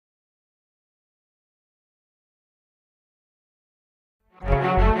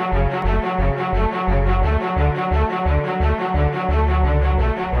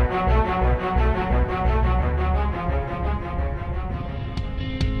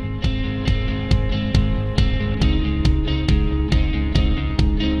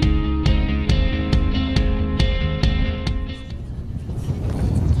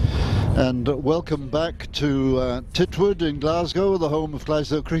And welcome back to Titwood in Glasgow, the home of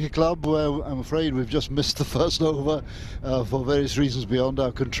Clydesdale Cricket Club, where I'm afraid we've just missed the first over for various reasons beyond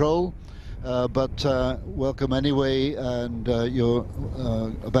our control. But welcome anyway, and you're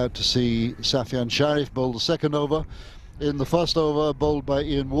about to see Safian Sharif bowl the second over. In the first over, bowled by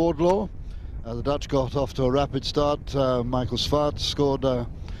Ian Wardlaw, the Dutch got off to a rapid start. Michael Swart scored a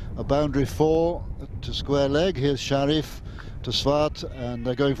boundary 4 to square leg. Here's Sharif to Swart, and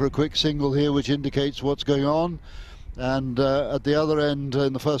they're going for a quick single here, which indicates what's going on. And at the other end,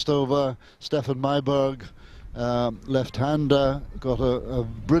 in the first over, Stefan Myberg, left-hander, got a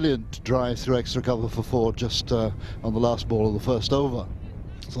brilliant drive through extra cover for 4 just on the last ball of the first over.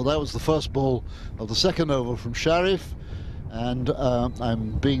 So that was the first ball of the second over from Sharif. And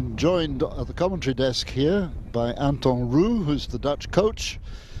I'm being joined at the commentary desk here by Anton Roux, who's the Dutch coach.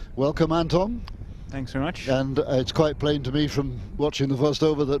 Welcome, Anton. Thanks very much. And it's quite plain to me from watching the first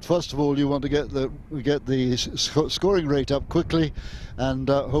over that first of all you want to get the scoring rate up quickly, and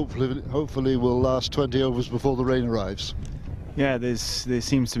hopefully will last 20 overs before the rain arrives. Yeah, there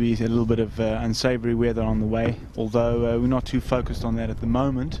seems to be a little bit of unsavoury weather on the way, although we're not too focused on that at the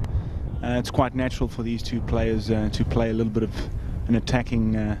moment. It's quite natural for these two players to play a little bit of an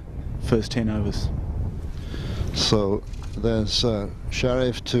attacking first 10 overs. So there's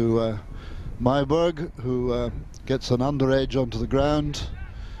Sharif to Myberg, who gets an under edge onto the ground,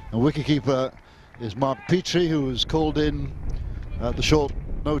 and wicketkeeper is Mark Petrie, who was called in at the short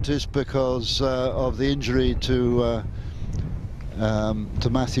notice because of the injury to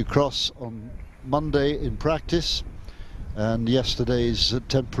Matthew Cross on Monday in practice, and yesterday's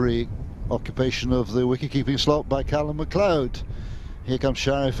temporary occupation of the wicketkeeping slot by Callum McLeod. Here comes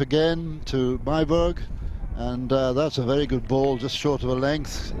Sharif again to Myberg, and that's a very good ball, just short of a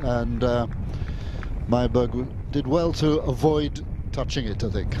length, and Myberg did well to avoid touching it, I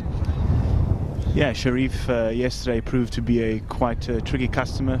think. Yeah, Sharif yesterday proved to be a quite tricky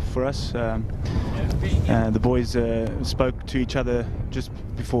customer for us. The boys spoke to each other just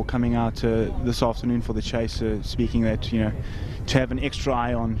before coming out this afternoon for the chase, speaking that, to have an extra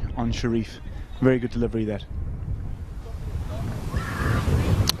eye on Sharif. Very good delivery, that.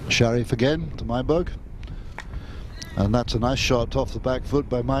 Sharif again to Myberg. And that's a nice shot off the back foot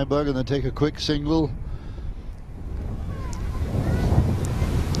by Myberg, and then take a quick single.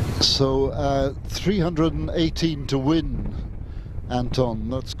 So 318 to win, Anton.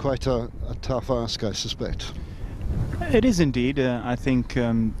 That's quite a tough ask, I suspect. It is indeed. I think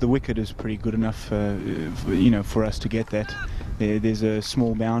the wicket is pretty good enough, for us to get that. There's a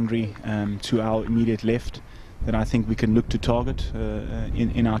small boundary to our immediate left that I think we can look to target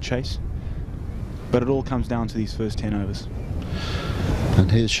in our chase. But it all comes down to these first 10 overs.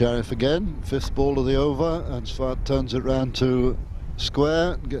 And here's Sharif again, fifth ball of the over, and Swart turns it round to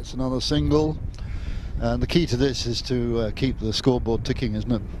square, gets another single. And the key to this is to keep the scoreboard ticking,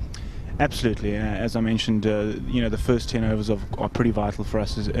 isn't it? Absolutely. As I mentioned, the first 10 overs are pretty vital for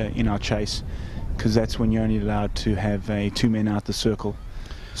us in our chase, because that's when you're only allowed to have 2 men out the circle.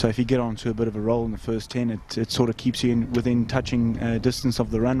 So if you get onto a bit of a roll in the first 10, it sort of keeps you within touching distance of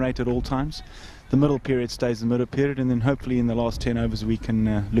the run rate at all times. The middle period stays the middle period, and then hopefully in the last 10 overs we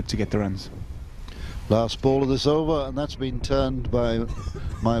can look to get the runs. Last ball of this over, and that's been turned by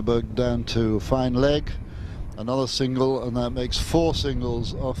Myberg down to fine leg. Another single, and that makes 4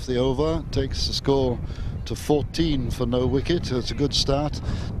 singles off the over. Takes the score to 14 for no wicket. It's a good start.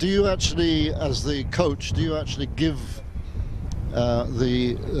 Do you actually, as the coach, give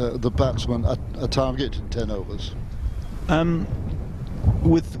the batsman a target in 10 overs?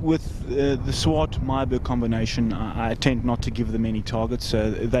 With the Swart-Myberg combination, I tend not to give them any targets.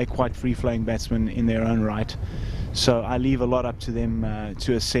 They're quite free-flowing batsmen in their own right. So I leave a lot up to them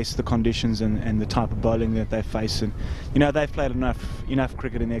to assess the conditions and the type of bowling that they face. And they've played enough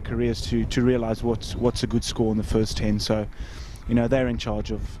cricket in their careers to realise what's a good score in the first 10. So they're in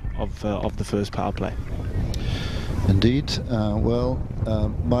charge of the first power play. Indeed.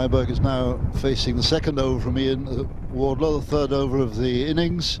 Myberg is now facing the second over from Ian Wardlaw, the third over of the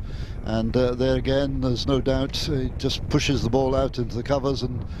innings, and there again there's no doubt he just pushes the ball out into the covers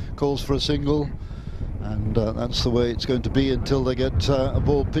and calls for a single, and that's the way it's going to be until they get a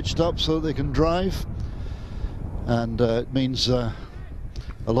ball pitched up so they can drive, and it means a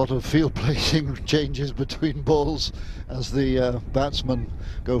lot of field placing changes between balls as the batsmen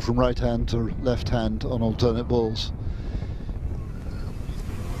go from right hand to left hand on alternate balls.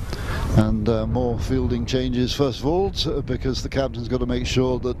 And more fielding changes first of all, because the captain's got to make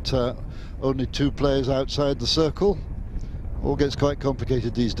sure that only 2 players outside the circle. All gets quite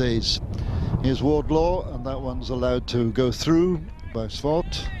complicated these days. Here's Wardlaw, and that one's allowed to go through by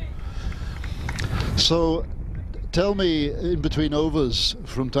Swart. So, tell me, in between overs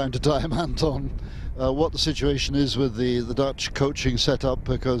from time to time, Anton, what the situation is with the Dutch coaching setup,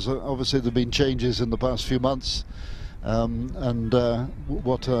 because obviously there have been changes in the past few months, and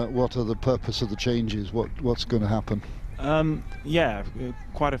what are the purpose of the changes? What's going to happen? Yeah,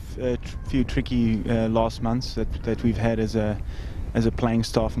 quite a few tricky last months that we've had as a playing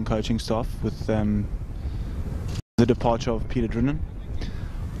staff and coaching staff with the departure of Peter Drinnen.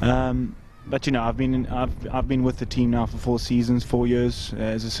 But you know, I've been with the team now for 4 seasons, 4 years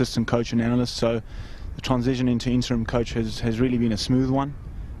as assistant coach and analyst. So the transition into interim coach has really been a smooth one.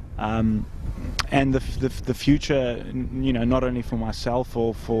 And the future, you know, not only for myself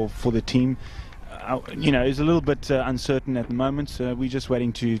or for the team, you know, is a little bit uncertain at the moment. We're just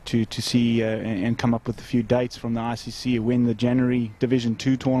waiting to see and come up with a few dates from the ICC when the January Division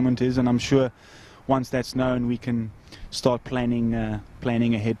 2 tournament is, and I'm sure once that's known, we can start planning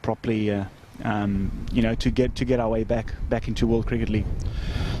ahead properly. You know, to get our way back into World Cricket League.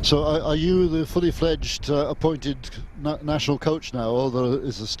 So, are you the fully fledged appointed national coach now, or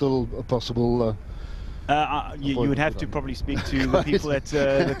is there still a possible? You would have to probably speak to the people at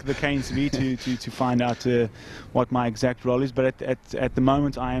the KNCB to find out what my exact role is. But at the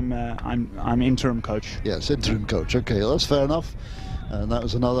moment, I'm interim coach. Yes, interim coach. Okay, well, that's fair enough. And that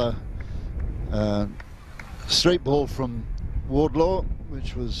was another straight ball from Wardlaw,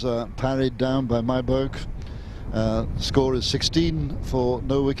 which was parried down by Myburgh. Score is 16 for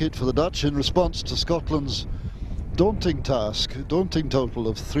no wicket for the Dutch in response to Scotland's daunting total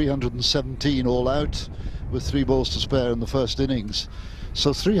of 317 all out with 3 balls to spare in the first innings.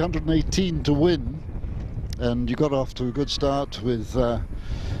 So 318 to win, and you got off to a good start with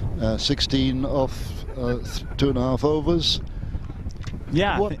 16 off 2.5 overs.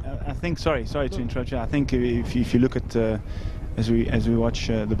 Yeah, I think. Sorry to interrupt you. I think if you look at as we watch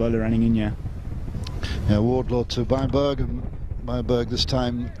the bowler running in here. Yeah, Wardlaw to Myburgh, and Myburgh this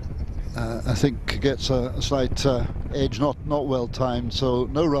time I think gets a slight edge, not well timed, so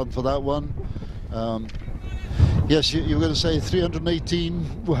no run for that one. Yes, you were going to say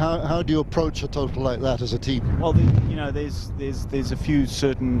 318. How do you approach a total like that as a team? Well, you know, there's a few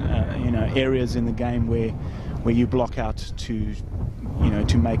certain you know, areas in the game where you block out to, you know,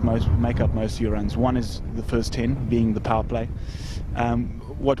 to make up most of your runs. One is the first 10, being the power play.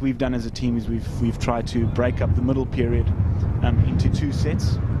 What we've done as a team is we've tried to break up the middle period into 2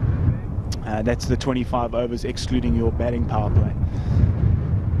 sets. That's the 25 overs, excluding your batting power play.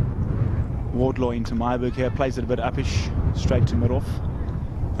 Wardlaw into Myburgh here, plays it a bit uppish, straight to mid-off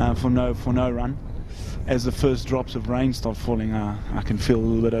for no run. As the first drops of rain start falling, I can feel a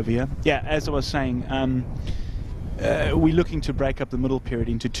little bit over here. Yeah, as I was saying, we're looking to break up the middle period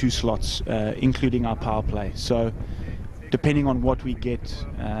into 2 slots, including our power play. So, depending on what we get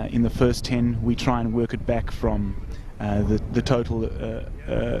in the first 10, we try and work it back from the total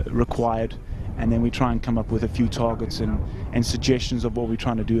required, and then we try and come up with a few targets and suggestions of what we're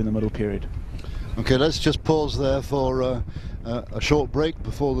trying to do in the middle period. Okay, let's just pause there for a short break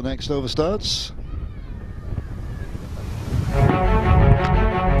before the next over starts.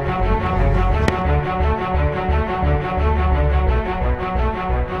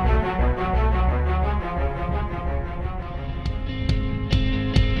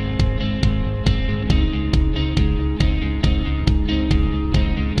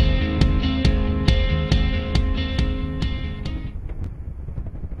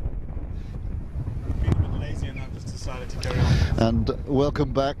 And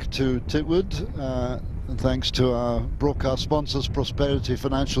welcome back to Titwood, and thanks to our broadcast sponsors, Prosperity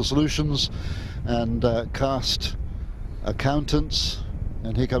Financial Solutions and Cast Accountants.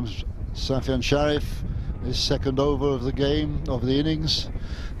 And here comes Safian Sharif, his second over of the game, of the innings.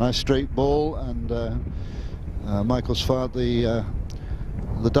 Nice straight ball, and Michael Svaart,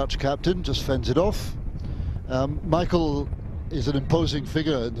 the Dutch captain, just fends it off. Michael is an imposing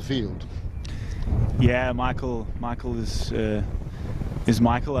figure in the field. Yeah, Michael is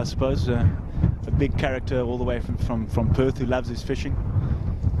Michael, I suppose. A big character all the way from Perth, who loves his fishing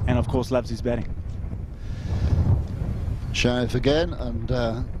and of course loves his batting. Sharif again, and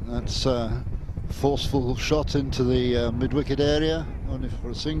that's a forceful shot into the mid-wicket area, only for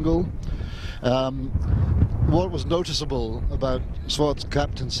a single. What was noticeable about Svaart's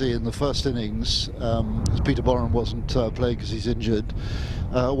captaincy in the first innings, as Peter Boren wasn't playing because he's injured,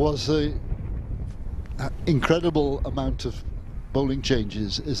 was the incredible amount of bowling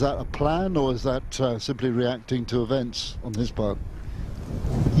changes. Is that a plan, or is that simply reacting to events on his part?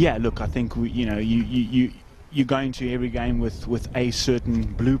 Yeah, look, I think you go into every game with a certain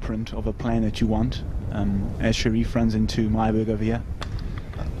blueprint of a plan that you want. As Sharif runs into Myburgh over here.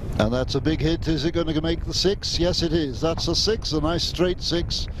 And that's a big hit. Is it going to make the 6? Yes, it is. That's a 6, a nice straight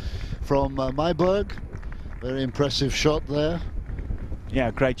 6 from Myberg. Very impressive shot there.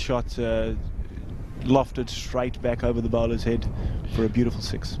 Yeah, great shot. Lofted straight back over the bowler's head for a beautiful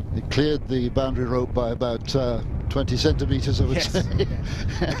 6. It cleared the boundary rope by about 20 centimetres, I would say.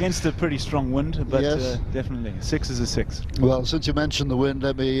 Against a pretty strong wind, but yes. Definitely, 6 is a 6. Well, since you mentioned the wind,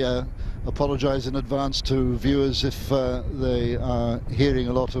 let me apologise in advance to viewers if they are hearing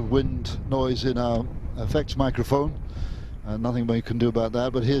a lot of wind noise in our effects microphone. Nothing we can do about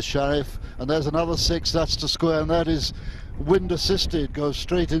that, but here's Sharif, and there's another 6, that's to square, and that is wind assisted, goes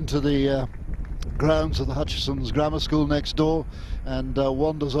straight into the grounds of the Hutchison's Grammar School next door, and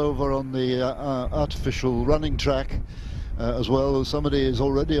wanders over on the artificial running track as well. Somebody is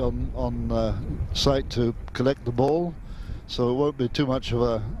already on site to collect the ball, so it won't be too much of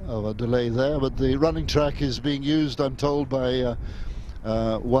a delay there. But the running track is being used, I'm told, by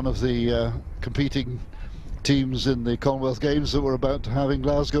one of the competing teams in the Commonwealth Games that we're about to have in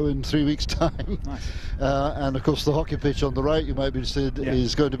Glasgow in 3 weeks' time. Nice. And of course the hockey pitch on the right, you might be interested,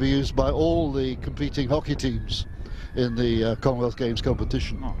 is going to be used by all the competing hockey teams in the Commonwealth Games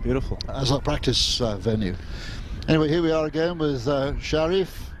competition. Oh, beautiful. As a practice venue. Anyway, here we are again with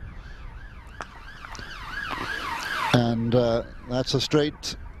Sharif. And that's a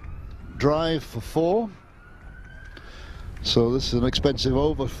straight drive for 4. So this is an expensive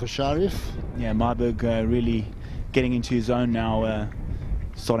over for Sharif. Yeah, Myberg really getting into his own now,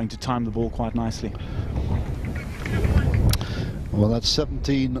 starting to time the ball quite nicely. Well, that's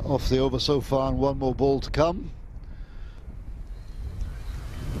 17 off the over so far, and 1 more ball to come.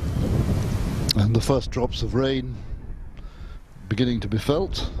 And the first drops of rain beginning to be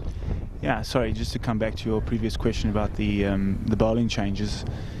felt. Yeah, sorry, just to come back to your previous question about the bowling changes.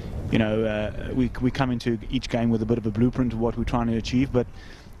 You know, we come into each game with a bit of a blueprint of what we're trying to achieve, but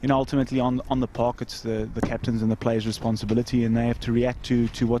you know, ultimately on the park, it's the captains and the players' responsibility, and they have to react to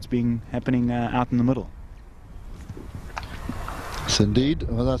what's happening out in the middle. Yes, indeed.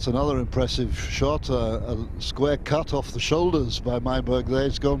 Well, that's another impressive shot. A square cut off the shoulders by Myberg there.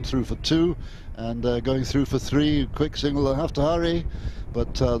 It's gone through for 2, and going through for 3. Quick single. They'll have to hurry,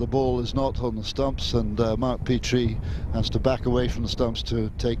 but the ball is not on the stumps, and Mark Petrie has to back away from the stumps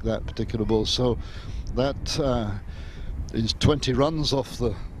to take that particular ball. So that is 20 runs off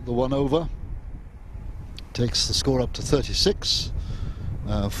the 1 over. Takes the score up to 36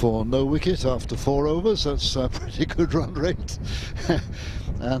 for no wicket after 4 overs. That's a pretty good run rate.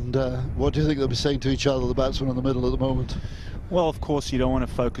 And what do you think they'll be saying to each other, the batsmen in the middle at the moment? Well, of course, you don't want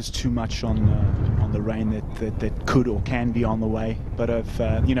to focus too much on the rain that could or can be on the way. But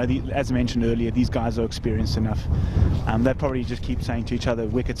you know, as I mentioned earlier, these guys are experienced enough. They probably just keep saying to each other,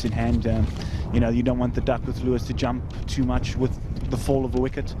 wickets in hand. You know, you don't want the Duckworth Lewis to jump too much with the fall of a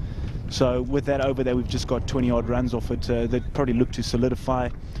wicket. So with that over there, we've just got 20-odd runs off it. They'd probably look to solidify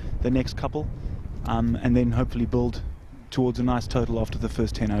the next couple, and then hopefully build towards a nice total after the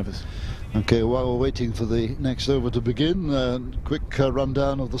first 10 overs. Okay, while we're waiting for the next over to begin, quick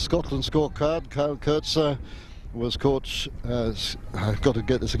rundown of the Scotland scorecard. Kyle Kurtzer was caught, I've got to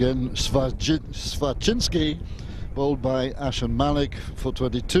get this again, Svacinski, bowled by Ashan Malik for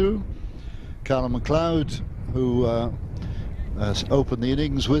 22. Callum MacLeod, who opened the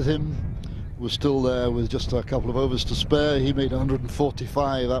innings with him, was still there with just a couple of overs to spare. He made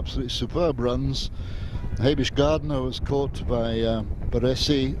 145 absolutely superb runs. Hamish Gardner was caught by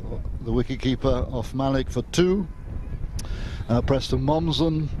Baresi, the wicketkeeper, off Malik for 2. Preston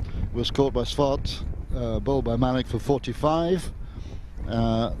Momsen was caught by Swart, bowled by Malik for 45.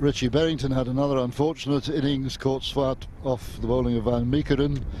 Richie Berrington had another unfortunate innings, caught Swart off the bowling of Van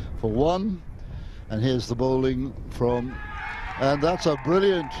Meekeren for 1. And here's the bowling from, and that's a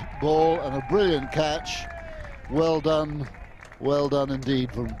brilliant ball and a brilliant catch. Well done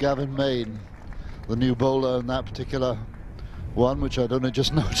indeed from Gavin Main, the new bowler in that particular one, which I'd only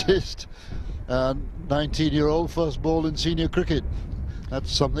just noticed. 19-year-old, first ball in senior cricket.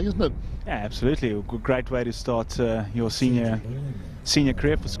 That's something, isn't it? Yeah, absolutely. A great way to start your senior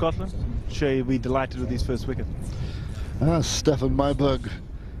career for Scotland. I'm sure you'll be delighted with his first wicket. Stefan Myberg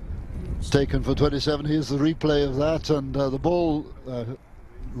taken for 27. Here's the replay of that, and the ball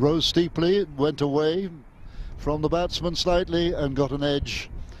rose steeply. It went away from the batsman slightly and got an edge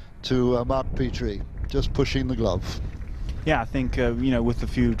to Mark Petrie, just pushing the glove. Yeah, I think you know, with a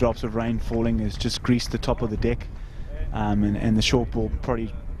few drops of rain falling, it's just greased the top of the deck, and the short ball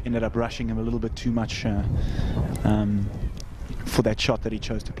probably ended up rushing him a little bit too much for that shot that he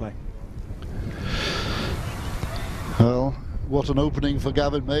chose to play. Well, what an opening for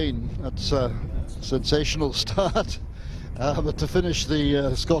Gavin Main. That's a sensational start. But to finish the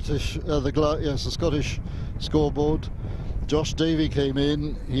the Scottish scoreboard, Josh Davey came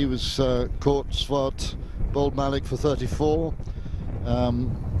in. He was caught Swart, bowled Malik for 34.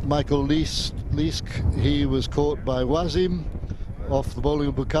 Michael Leask, he was caught by Wazim off the bowling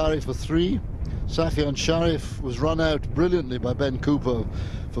of Bukhari for 3. Safian Sharif was run out brilliantly by Ben Cooper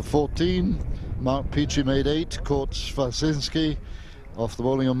for 14. Mark Petrie made 8, caught Swasinski off the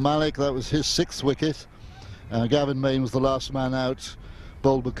bowling of Malik. That was his 6th wicket. Gavin Main was the last man out,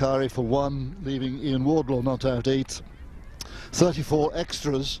 bowled Bukhari for 1, leaving Ian Wardlaw not out 8. 34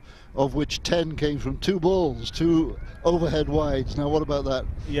 extras, of which 10 came from 2 balls, 2 overhead wides. Now, what about that?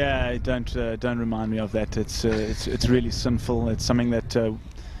 Yeah, don't remind me of that. It's really sinful. It's something that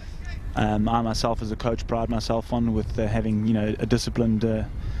I myself, as a coach, pride myself on, with having a disciplined a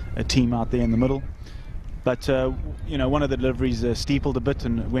team out there in the middle. But one of the deliveries steepled a bit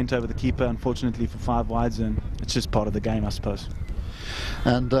and went over the keeper, unfortunately, for 5 wides, and it's just part of the game, I suppose.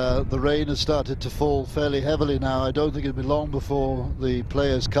 And the rain has started to fall fairly heavily now. I don't think it'll be long before the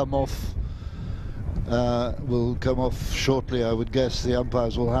players come off. Will come off shortly, I would guess. The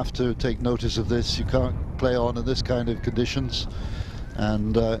umpires will have to take notice of this. You can't play on in this kind of conditions,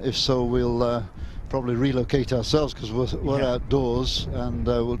 and if so, we'll probably relocate ourselves, because we're outdoors, and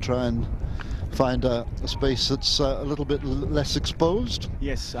we'll try and find a space that's a little bit less exposed.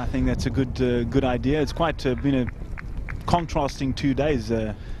 Yes, I think that's a good idea. It's quite been a contrasting 2 days,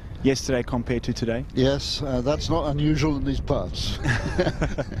 yesterday compared to today. Yes, that's not unusual in these parts.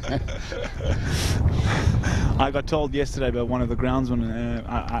 I got told yesterday by one of the groundsmen,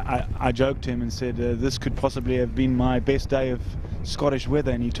 I joked to him and said, this could possibly have been my best day of Scottish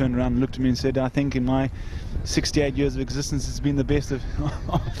weather, and he turned around and looked at me and said, I think in my 68 years of existence it's been the best of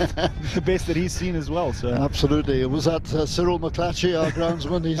the best that he's seen as well. So absolutely. It was that Cyril McClatchy, our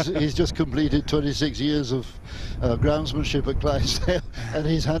groundsman. He's just completed 26 years of groundsmanship at Clydesdale, and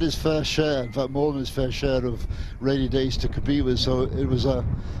he's had his fair share, in fact more than his fair share, of rainy days to compete with. So it was a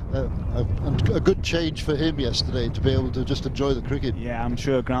good change for him yesterday to be able to just enjoy the cricket. Yeah, I'm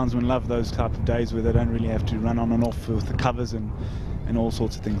sure groundsmen love those type of days where they don't really have to run on and off with the covers and all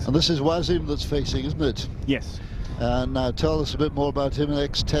sorts of things. And this is Wazim that's facing, isn't it? Yes. And now tell us a bit more about him, an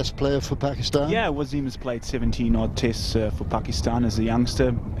ex-test player for Pakistan. Yeah, Wazim has played 17 odd tests for Pakistan as a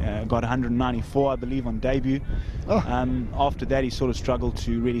youngster. Got 194, I believe, on debut. Oh. After that, he sort of struggled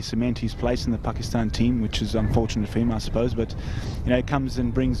to really cement his place in the Pakistan team, which is unfortunate for him, I suppose. But he comes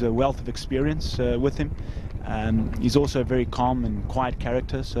and brings a wealth of experience with him. He's also a very calm and quiet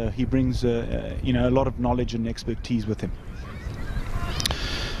character, so he brings a lot of knowledge and expertise with him.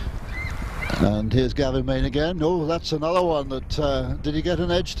 And here's Gavin Main again. Oh, that's another one that... did he get an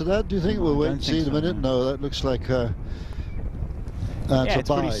edge to that, do you think? We'll wait and see in a minute. No, that looks like... yeah,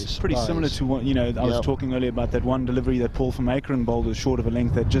 it's pretty similar to what, I was talking earlier about that one delivery that Paul from Akron bowled was short of a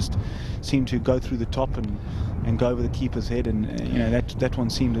length that just seemed to go through the top and go over the keeper's head, and that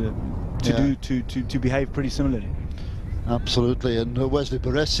one seemed to behave pretty similarly. Absolutely. And Wesley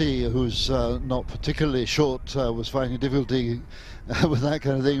Baresi, who's not particularly short, was finding difficulty with that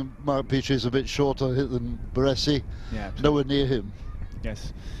kind of thing. Mark Petrie is a bit shorter than Baresi. Yeah, nowhere near him.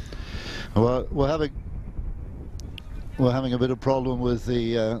 Yes. Well, we're having a bit of problem with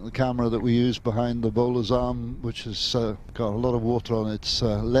the camera that we use behind the bowler's arm, which has got a lot of water on its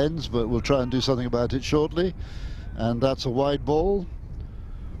lens, but we'll try and do something about it shortly. And that's a wide ball.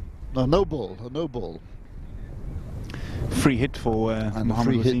 No ball. Free hit for and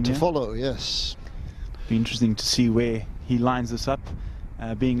Mohammed a free hit to Wazim. follow. Yes. Be interesting to see where he lines this up.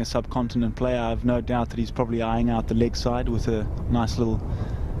 Being a subcontinent player, I've no doubt that he's probably eyeing out the leg side with a nice little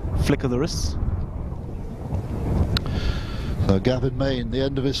flick of the wrists. So Gavin Main, the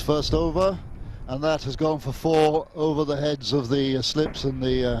end of his first over, and that has gone for 4 over the heads of the slips and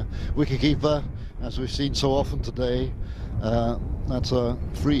the wicketkeeper, as we've seen so often today. That's a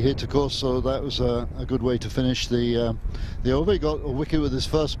free hit, of course, so that was a good way to finish the over. He got a wicket with his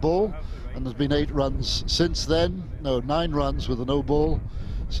first ball, and there's been 8 runs since then. No, 9 runs with a no ball,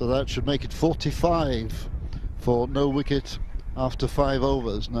 so that should make it 45 for no wicket after 5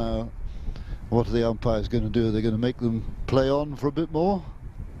 overs. Now, what are the umpires going to do? They're going to make them play on for a bit more?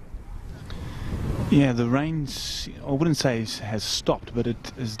 Yeah, the rains, I wouldn't say has stopped, but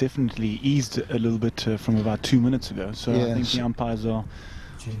it has definitely eased a little bit from about 2 minutes ago. So yes. I think the umpires are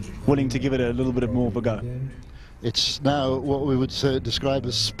willing to give it a little bit more of a go. It's now what we would describe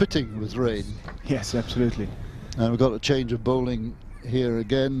as spitting with rain. Yes, absolutely. And we've got a change of bowling here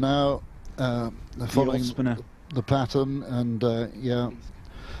again now, following the pattern, and yeah,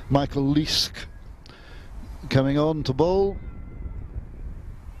 Michael Leask coming on to bowl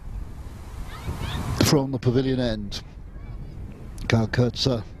from the pavilion end.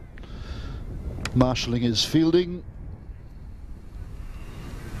 Kurtzer marshalling his fielding.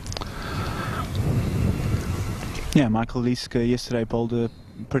 Yeah, Michael Leask yesterday bowled a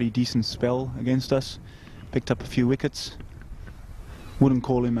pretty decent spell against us. Picked up a few wickets. Wouldn't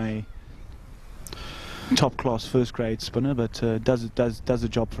call him a top-class first-grade spinner, but does the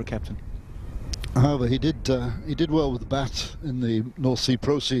job for a captain. However, he did well with the bat in the North Sea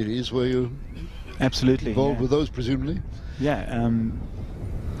Pro Series. Were you absolutely involved with those, presumably? Yeah.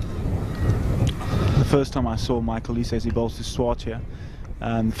 The first time I saw Michael Leask as he bowls to Swart here,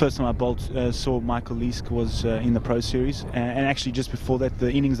 the first time I saw Michael Leask was in the Pro Series, and actually just before that,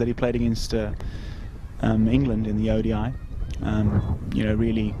 the innings that he played against England in the ODI, you know,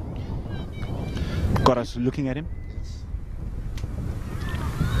 really got us looking at him.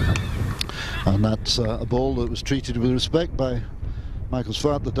 And that's a ball that was treated with respect by Michael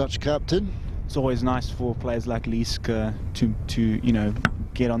Swart, the Dutch captain. It's always nice for players like Leask to you know,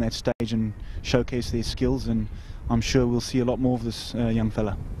 get on that stage and showcase their skills, and I'm sure we'll see a lot more of this young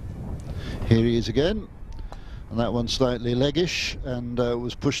fella. Here he is again, and that one slightly leggish, and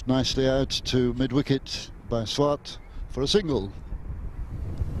was pushed nicely out to mid-wicket by Swart for a single.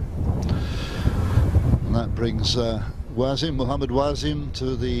 And that brings Mohammad Wasim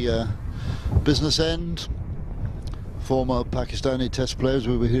to the business end. Former Pakistani test players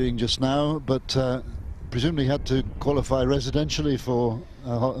we were hearing just now, but presumably had to qualify residentially for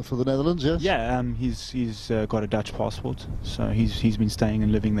the Netherlands, yes? Yeah, he's got a Dutch passport, so he's been staying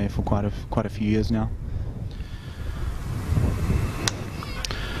and living there for quite a few years now.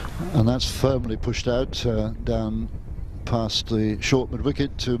 And that's firmly pushed out down past the short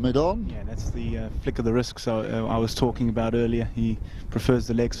mid-wicket to mid-on. Yeah, that's the flick of the wrist. So I was talking about earlier. He prefers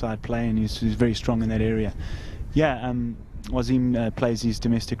the leg side play, and he's very strong in that area. Yeah, Wasim plays his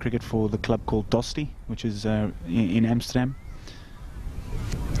domestic cricket for the club called Dosti, which is in Amsterdam.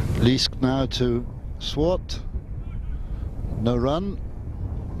 Leask now to Swart. No run.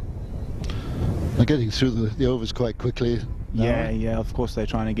 They're getting through the overs quite quickly now. Yeah, of course they're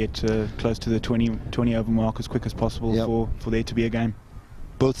trying to get close to the 20 over mark as quick as possible. Yep. for there to be a game.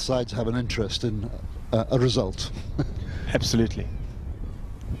 Both sides have an interest in a result. Absolutely.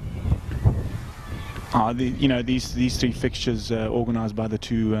 You know, these three fixtures organised by the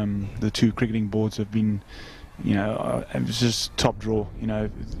two cricketing boards have been, you know, it was just top draw. You know,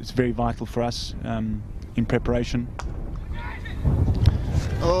 it's very vital for us in preparation.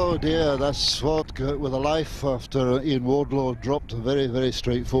 Oh dear, that's Swart with a life after Ian Wardlaw dropped a very, very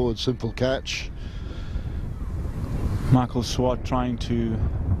straightforward, simple catch. Michael Swart trying to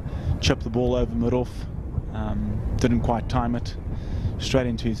chip the ball over mid-off, didn't quite time it. Straight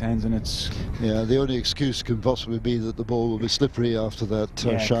into his hands, and it's... Yeah, the only excuse can possibly be that the ball will be slippery after that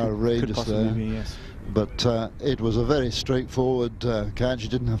shower of rain just there. Be, yes. But it was a very straightforward catch. You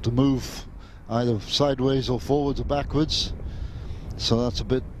didn't have to move either sideways or forwards or backwards. So that's a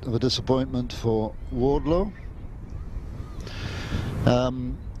bit of a disappointment for Wardlaw.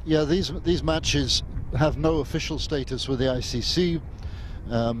 Yeah, these matches have no official status with the ICC,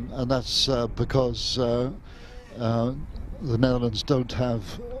 and that's because the Netherlands don't have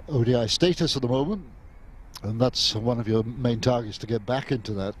ODI status at the moment, and that's one of your main targets, to get back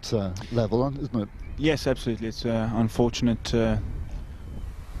into that level, isn't it? Yes, absolutely. It's unfortunate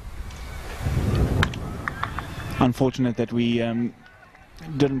that we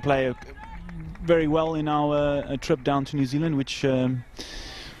didn't play very well in our trip down to New Zealand, which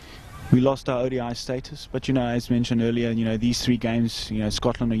we lost our ODI status. But, you know, as mentioned earlier, you know, these three games, you know,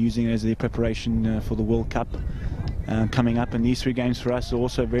 Scotland are using it as their preparation for the World Cup coming up, and these three games for us are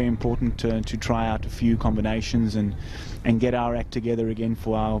also very important to try out a few combinations and get our act together again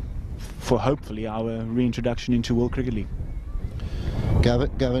for hopefully our reintroduction into World Cricket League.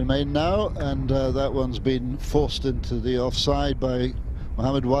 Gavin Main now, and that one's been forced into the offside by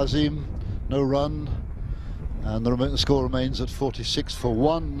Mohammad Wasim. No run, and the score remains at 46 for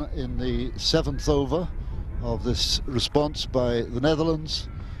 1 in the 7th over of this response by the Netherlands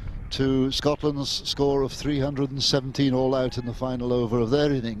to Scotland's score of 317 all out in the final over of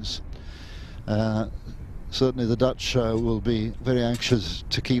their innings. Certainly the Dutch will be very anxious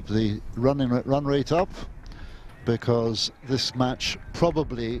to keep the run rate up, because this match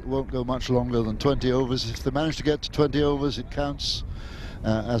probably won't go much longer than 20 overs. If they manage to get to 20 overs, it counts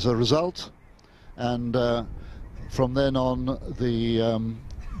as a result, and from then on the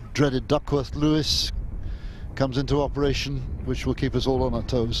dreaded Duckworth-Lewis comes into operation, which will keep us all on our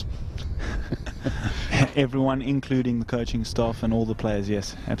toes. Everyone, including the coaching staff and all the players,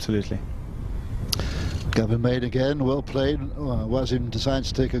 yes, absolutely. Gavin Main again, well played. Wasim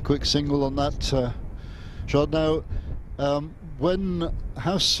decides to take a quick single on that shot. Now,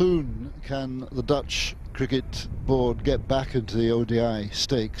 How soon can the Dutch cricket board get back into the ODI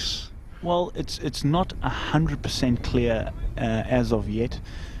stakes? Well, it's not 100% clear as of yet,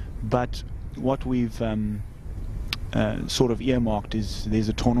 but what we've sort of earmarked is there's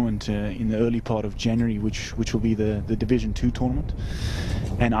a tournament in the early part of January, which will be the Division 2 tournament,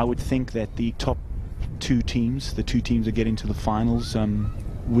 and I would think that the top two teams, the two teams that get into the finals,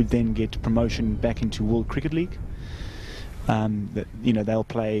 would then get promotion back into World Cricket League. They'll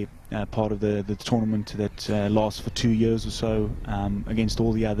play part of the tournament that lasts for 2 years or so against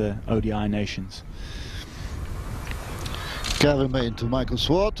all the other ODI nations. Gavin Main to Michael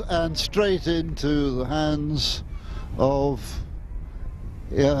Swart, and straight into the hands of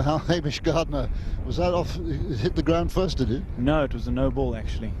Hamish Gardner. Was that off? It hit the ground first, did it? No, it was a no ball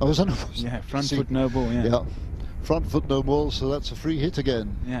actually. Oh, was it a no ball? Yeah, front foot no ball. Yeah. Front foot no ball, so that's a free hit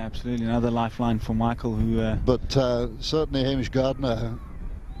again. Yeah, absolutely, another lifeline for Michael, who. But certainly Hamish Gardner,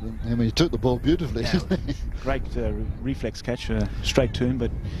 he took the ball beautifully. Yeah, great reflex catch, straight to him, but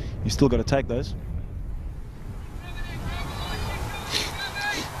you still got to take those.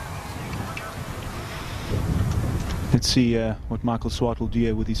 Let's see what Michael Swart will do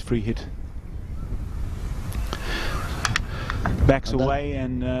here with his free hit. Backs away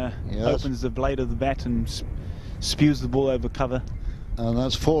and opens the blade of the bat and spews the ball over cover. And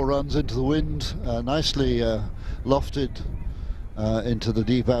that's 4 runs into the wind, nicely lofted into the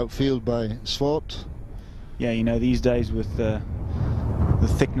deep outfield by Swart. Yeah, these days with the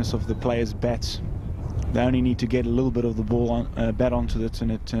thickness of the players' bats, they only need to get a little bit of the ball bat onto it,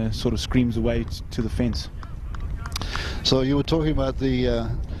 and it sort of screams away to the fence. So you were talking about the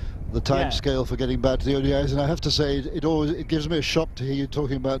time scale for getting back to the ODIs, and I have to say it gives me a shock to hear you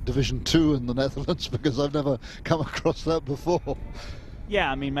talking about Division 2 in the Netherlands, because I've never come across that before.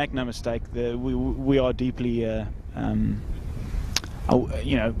 Yeah, I mean, make no mistake, we are deeply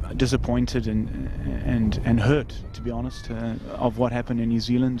disappointed and hurt, to be honest, of what happened in New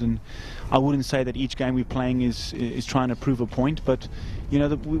Zealand. And I wouldn't say that each game we're playing is trying to prove a point, but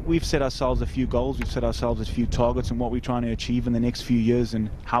we've set ourselves a few goals, we've set ourselves a few targets and what we're trying to achieve in the next few years, and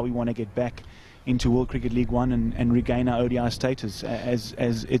how we want to get back into World Cricket League 1 and regain our ODI status, as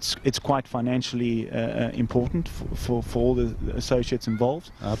it's quite financially important for all the associates involved.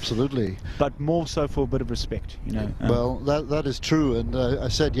 Absolutely. But more so for a bit of respect, Well, that is true, and I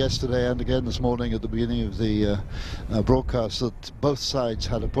said yesterday and again this morning at the beginning of the broadcast that both sides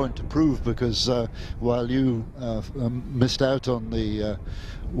had a point to prove, because while you missed out on the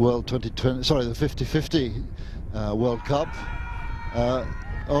World 2020, sorry, the 50-50 World Cup.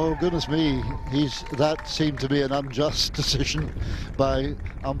 Oh goodness me, that seemed to be an unjust decision by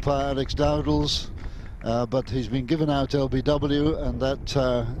umpire Alex Dowdles, but he's been given out LBW, and that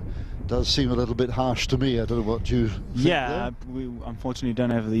does seem a little bit harsh to me. I don't know what you think. Yeah, we unfortunately don't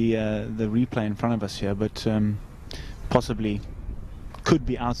have the replay in front of us here, but possibly could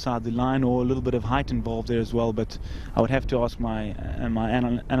be outside the line, or a little bit of height involved there as well. But I would have to ask my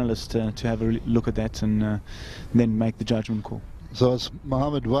analyst to have a look at that and then make the judgment call. So it's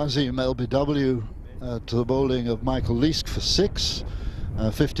Mohammed Wazim LBW to the bowling of Michael Leask for 6,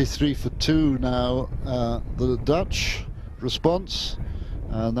 53 for 2 now, the Dutch response,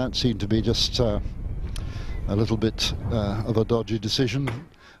 and that seemed to be just a little bit of a dodgy decision,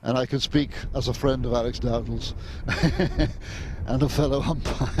 and I can speak as a friend of Alex Dowdles and a fellow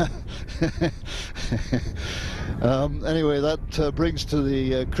umpire. Anyway, that brings to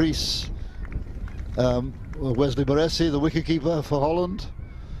the crease Wesley Baresi, the wicketkeeper for Holland,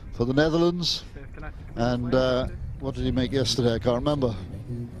 for the Netherlands. And what did he make yesterday? I can't remember.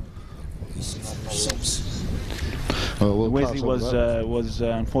 Wesley was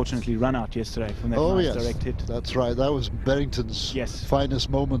unfortunately run out yesterday from that nice direct hit. That's right. That was Berrington's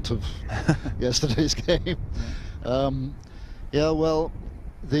finest moment of yesterday's game. Yeah, well,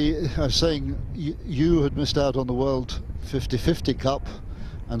 I was saying you had missed out on the World 50-50 Cup,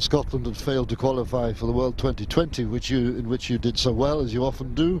 and Scotland had failed to qualify for the World 2020, in which you did so well, as you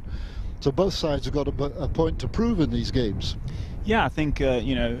often do. So both sides have got a point to prove in these games. Yeah, I think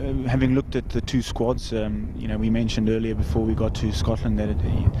having looked at the two squads, we mentioned earlier before we got to Scotland that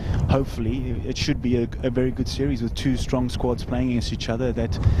hopefully it should be a very good series with two strong squads playing against each other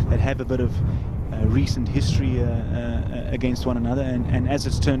that have a bit of recent history against one another, and as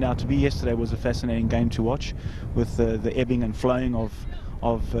it's turned out to be, yesterday was a fascinating game to watch, with the ebbing and flowing of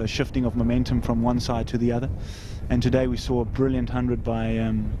shifting of momentum from one side to the other. And today we saw a brilliant 100 by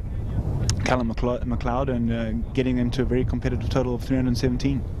Callum McLeod, and getting them to a very competitive total of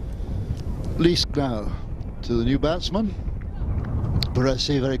 317. Leask now to the new batsman.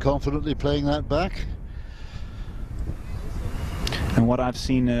 Baresi very confidently playing that back. And what I've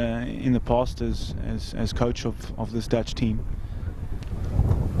seen in the past as coach of this Dutch team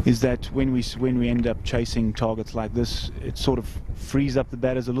is that when we end up chasing targets like this, it sort of frees up the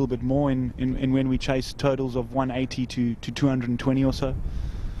batters a little bit more in when we chase totals of 180 to 220 or so.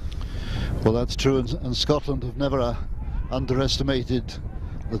 Well, that's true, and Scotland have never underestimated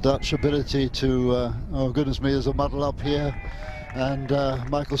the Dutch ability to, oh goodness me, there's a muddle up here, and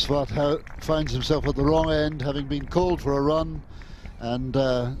Michael Swart finds himself at the wrong end, having been called for a run, and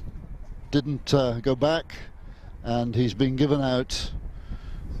didn't go back, and he's been given out.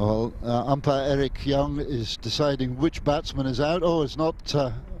 Well, umpire Eric Young is deciding which batsman is out. Oh, it's not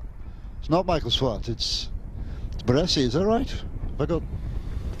Michael Swart, it's Baresi, is that right? Have I got...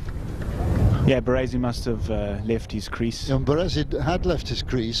 Yeah, Baresi must have left his crease. Yeah, Baresi had left his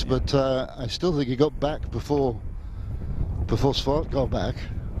crease, but I still think he got back before Swart got back.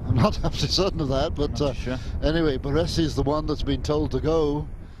 I'm not absolutely certain of that, but sure. Anyway, Baresi is the one that's been told to go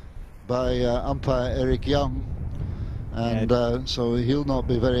by umpire Eric Young, and so he'll not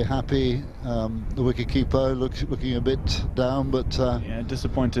be very happy. The wicketkeeper looking a bit down, but yeah,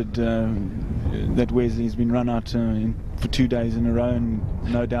 disappointed that Wesley's been run out for 2 days in a row, and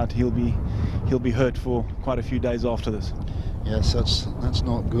no doubt he'll be hurt for quite a few days after this. Yes, that's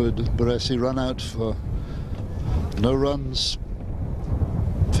not good. Baresi run out for no runs,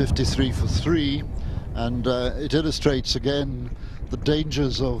 53 for 3, and it illustrates again the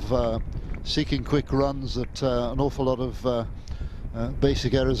dangers of seeking quick runs, that an awful lot of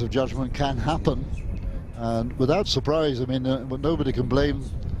basic errors of judgment can happen, and without surprise. I mean, nobody can blame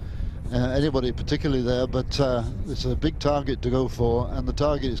anybody particularly there, but it's a big target to go for, and the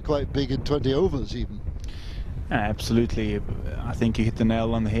target is quite big in 20 overs even. Absolutely. I think you hit the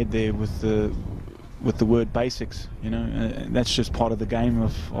nail on the head there with the word basics. You know, that's just part of the game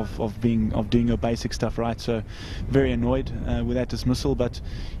of doing your basic stuff right. So very annoyed with that dismissal, but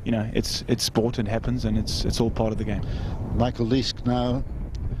you know, it's sport, it happens, and it's all part of the game. Michael Leask now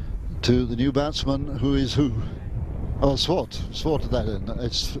to the new batsman, who is who? Oh, Swart at that end.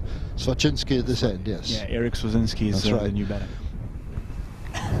 It's Swaczynski at this end, yes. Yeah, Eric Swaczynski is right. The new batter.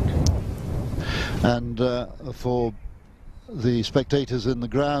 And for the spectators in the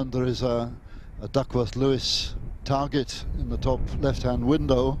ground, there is a Duckworth-Lewis target in the top left-hand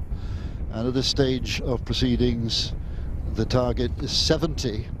window, and at this stage of proceedings the target is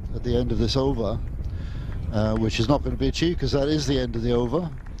 70 at the end of this over, which is not going to be achieved because that is the end of the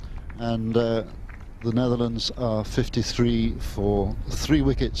over, and the Netherlands are 53 for 3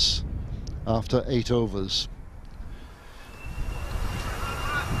 wickets after 8 overs.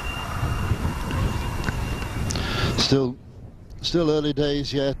 Still early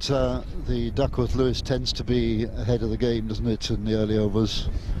days yet. The Duckworth-Lewis tends to be ahead of the game, doesn't it, in the early overs?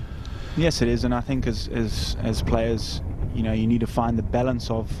 Yes, it is, and I think as players, you know, you need to find the balance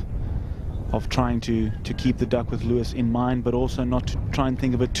of trying to keep the Duckworth-Lewis in mind, but also not to try and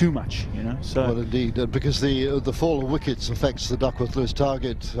think of it too much, you know. So well, indeed, because the fall of wickets affects the Duckworth-Lewis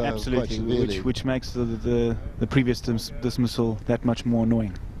target absolutely, quite severely, which makes the previous dismissal that much more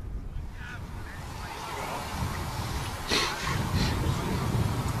annoying.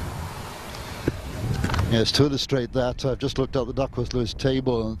 Yes, to illustrate that, I've just looked up the Duckworth-Lewis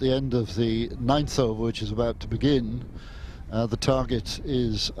table, and at the end of the 9th over, which is about to begin, the target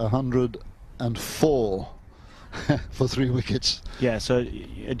is 104 for 3 wickets. Yeah, so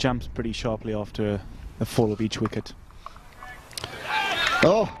it jumps pretty sharply after a fall of each wicket.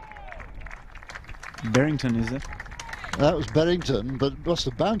 Oh! Barrington, is it? That was Barrington, but it must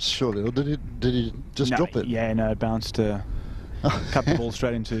have bounced surely, or did he just drop it? Yeah, no, it bounced. Cut the ball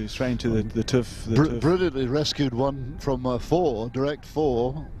straight into the turf. Brilliantly rescued one from 4, direct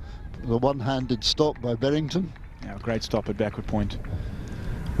 4, the one-handed stop by Barrington. Yeah, great stop at backward point.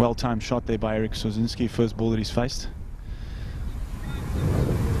 Well-timed shot there by Eric Swaczynski, first ball that he's faced.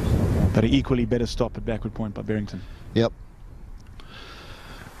 But an equally better stop at backward point by Barrington. Yep.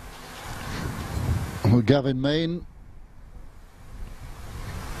 Well, Gavin Main.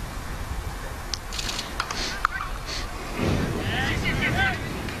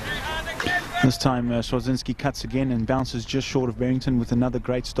 This time Swaczynski cuts again and bounces just short of Barrington with another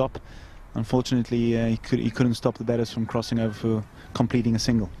great stop. Unfortunately, he couldn't stop the batters from crossing over for completing a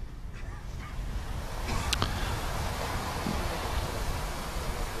single.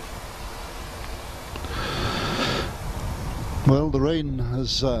 Well, the rain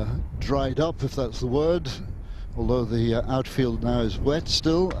has dried up, if that's the word, although the outfield now is wet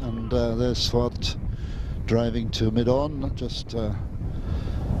still, and there's Swart driving to mid-on, just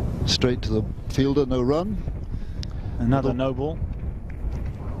straight to the fielder, no run. Another no ball.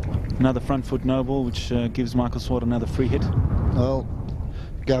 Another front foot no ball, which gives Michael Swart another free hit. Well,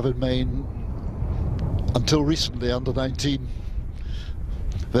 Gavin Main, until recently under 19,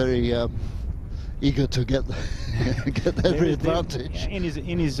 very eager to get every advantage. In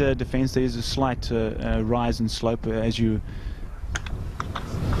his defence, there is a slight rise and slope as you.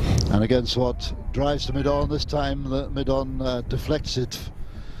 And again, Swat drives to mid-on. This time the mid-on deflects it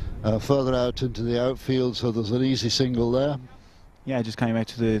further out into the outfield, so there's an easy single there. Yeah, just coming back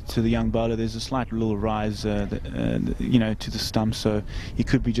to the young bowler, there's a slight little rise, you know, to the stump, so he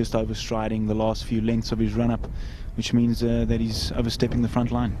could be just overstriding the last few lengths of his run-up, which means that he's overstepping the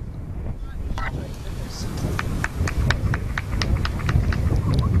front line.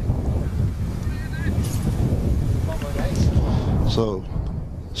 So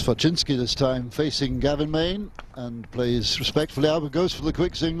Svachinsky this time facing Gavin Main and plays respectfully out, but goes for the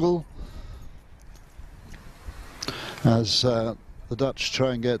quick single as the Dutch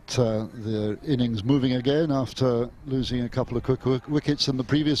try and get their innings moving again after losing a couple of quick wickets in the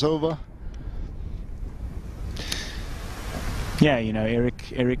previous over. Yeah, you know,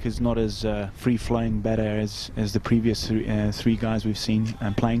 Eric is not as free-flowing batter as the previous three guys we've seen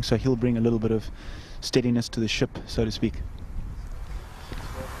playing, so he'll bring a little bit of steadiness to the ship, so to speak.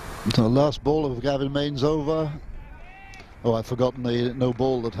 So the last ball of Gavin Main's over. Oh, I've forgotten the no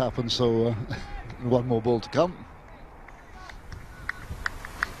ball that happened, so one more ball to come.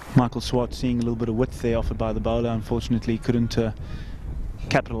 Michael Swart seeing a little bit of width there offered by the bowler, unfortunately couldn't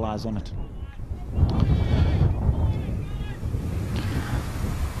capitalise on it.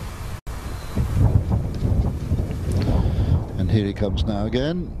 And here he comes now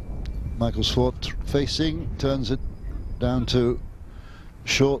again. Michael Swart facing, turns it down to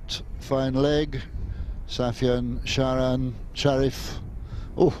short, fine leg. Safian, Sharan, Sharif.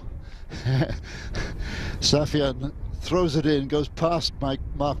 Oh, Safian throws it in, goes past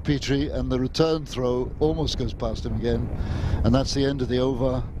Mark Petrie, and the return throw almost goes past him again. And that's the end of the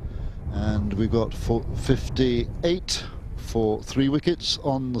over. And we've got 58 for 3 wickets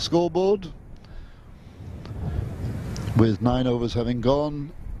on the scoreboard, with 9 overs having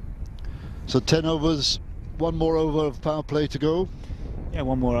gone. So 10 overs, 1 more over of power play to go. Yeah,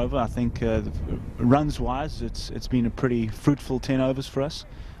 1 more over. I think runs-wise, it's been a pretty fruitful 10 overs for us.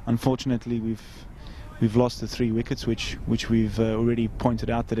 Unfortunately, we've lost the 3 wickets, which we've already pointed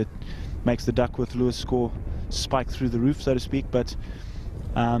out that it makes the Duckworth-Lewis score spike through the roof, so to speak. But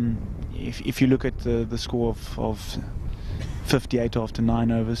if you look at the score of 58 after 9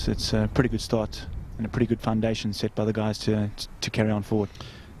 overs, it's a pretty good start and a pretty good foundation set by the guys to carry on forward.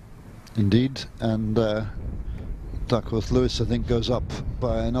 Indeed, and Duckworth-Lewis, I think, goes up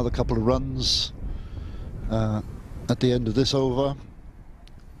by another couple of runs at the end of this over,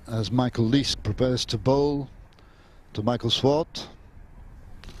 as Michael Leask prepares to bowl to Michael Swart.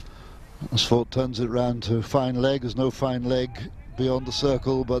 Swart turns it round to fine leg. There's no fine leg beyond the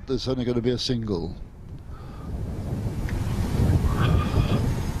circle, but there's only going to be a single.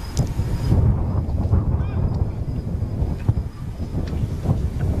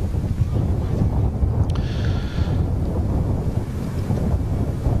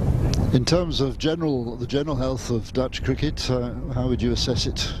 In terms of the general health of Dutch cricket, how would you assess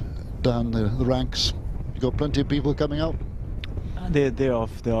it down the ranks? You got plenty of people coming up. There are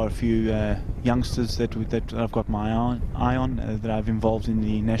a few youngsters that I've got my eye on that I've involved in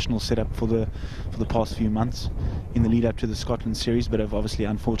the national setup for the past few months in the lead up to the Scotland series, but I've obviously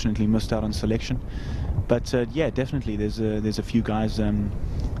unfortunately missed out on selection. But yeah, definitely there's a few guys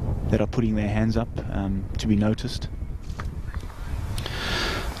that are putting their hands up to be noticed.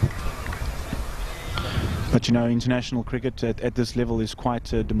 But you know, international cricket at this level is quite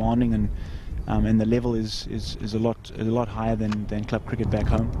demanding, and the level is a lot higher than club cricket back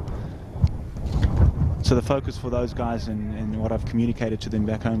home. So the focus for those guys and what I've communicated to them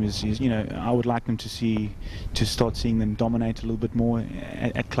back home is you know, I would like them to start seeing them dominate a little bit more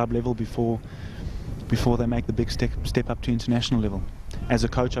at club level before they make the big step up to international level. As a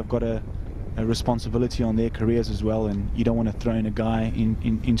coach, I've got a responsibility on their careers as well, and you don't want to throw in a guy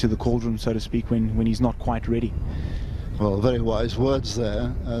into the cauldron, so to speak, when he's not quite ready. Well, very wise words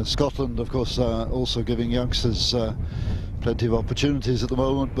there. Scotland, of course, also giving youngsters plenty of opportunities at the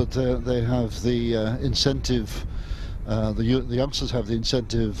moment, but they have the incentive. The youngsters have the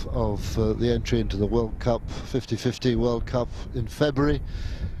incentive of the entry into the World Cup, 50-50 World Cup in February,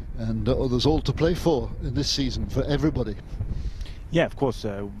 and there's all to play for in this season for everybody. Yeah, of course,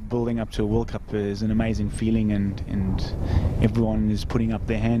 building up to a World Cup is an amazing feeling, and everyone is putting up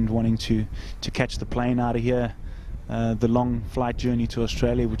their hand wanting to catch the plane out of here. The long flight journey to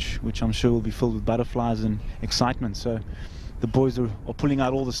Australia, which I'm sure will be filled with butterflies and excitement. So the boys are pulling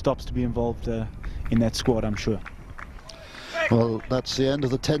out all the stops to be involved in that squad, I'm sure. Well, that's the end of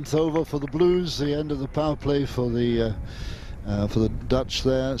the 10th over for the Blues, the end of the power play for the Dutch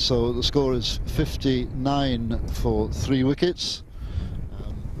there. So the score is 59 for 3 wickets.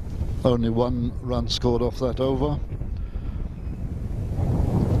 Only 1 run scored off that over.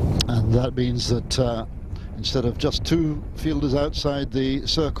 And that means that instead of just 2 fielders outside the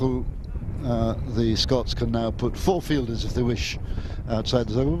circle, the Scots can now put 4 fielders if they wish outside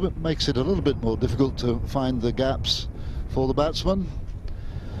the circle. It makes it a little bit more difficult to find the gaps for the batsmen,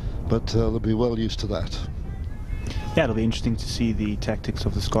 but they'll be well used to that. Yeah, it'll be interesting to see the tactics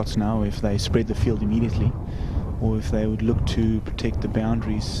of the Scots now, if they spread the field immediately or if they would look to protect the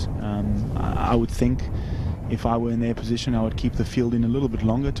boundaries. I would think if I were in their position, I would keep the field in a little bit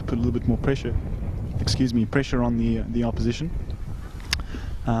longer to put a little bit more pressure on the opposition.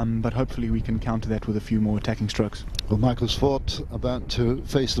 But hopefully we can counter that with a few more attacking strokes. Well, Michael Swart about to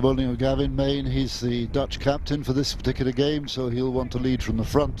face the bowling of Gavin Main. He's the Dutch captain for this particular game, so he'll want to lead from the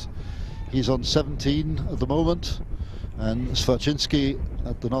front. He's on 17 at the moment, and Swaczynski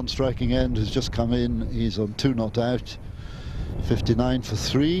at the non-striking end has just come in. He's on 2 not out, 59 for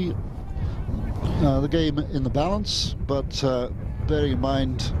 3. The game in the balance, but bearing in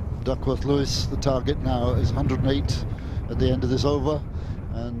mind Duckworth Lewis, the target now is 108 at the end of this over,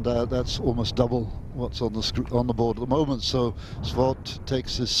 and that's almost double what's on the board at the moment. So Swart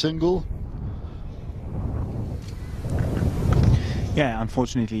takes his single. Yeah,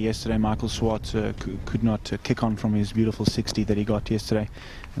 unfortunately yesterday Michael Swart could not kick on from his beautiful 60 that he got yesterday,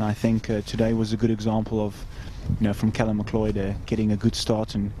 and I think today was a good example of, from Callum McLeod getting a good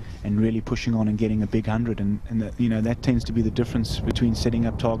start and really pushing on and getting a big 100, and that, that tends to be the difference between setting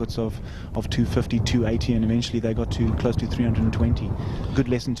up targets of 250, 280, and eventually they got to close to 320. Good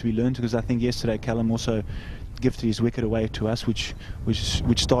lesson to be learned, because I think yesterday Callum also gifted his wicket away to us, which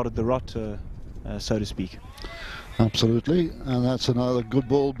started the rot, so to speak. Absolutely, and that's another good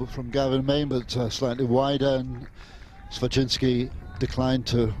ball from Gavin Main, but slightly wider, and Swaczynski declined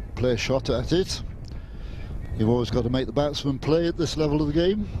to play a shot at it. You've always got to make the batsman play at this level of the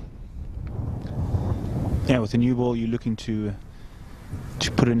game. Yeah, with the new ball you're looking to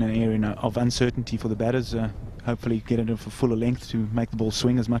put in an area of uncertainty for the batters, hopefully get it for fuller length to make the ball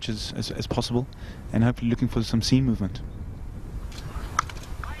swing as much as possible, and hopefully looking for some seam movement.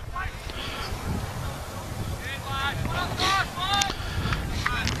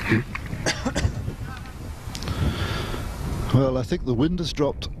 Well, I think the wind has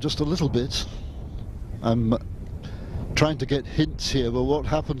dropped just a little bit. I'm trying to get hints here, but what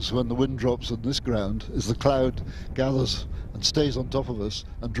happens when the wind drops on this ground is the cloud gathers and stays on top of us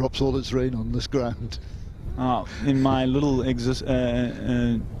and drops all its rain on this ground. In my little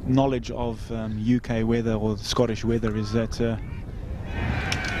knowledge of UK weather or Scottish weather is that...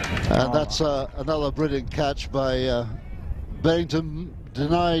 and that's another brilliant catch by Barrington,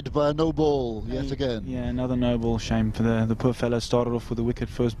 denied by a no ball yet again. Yeah, another no ball. Shame for the poor fellow. Started off with a wicket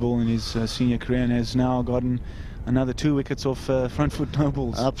first ball in his senior career and has now gotten another 2 wickets off front foot no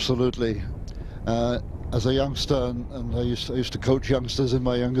balls. Absolutely. As a youngster, and I used to coach youngsters in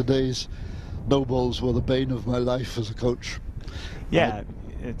my younger days, no balls were the bane of my life as a coach. Yeah,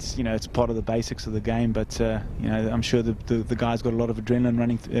 it's part of the basics of the game, but I'm sure the guy's got a lot of adrenaline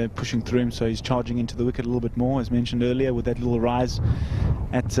running, pushing through him, so he's charging into the wicket a little bit more, as mentioned earlier, with that little rise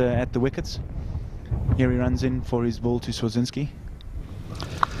at the wickets. Here he runs in for his ball to Swaczynski.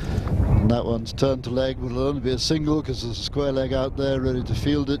 And that one's turned to leg, will only be a single because there's a square leg out there ready to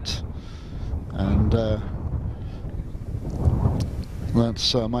field it, and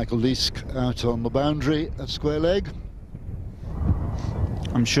that's Michael Leask out on the boundary at square leg.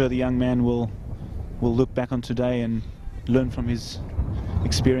 I'm sure the young man will look back on today and learn from his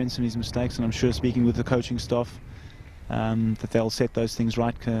experience and his mistakes, and I'm sure, speaking with the coaching staff, that they'll set those things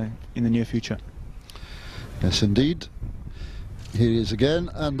right in the near future. Yes, indeed. Here he is again,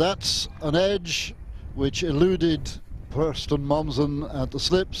 and that's an edge which eluded Preston Momsen at the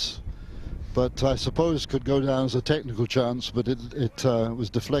slips, but I suppose could go down as a technical chance, but it was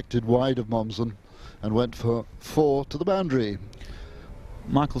deflected wide of Momsen and went for 4 to the boundary.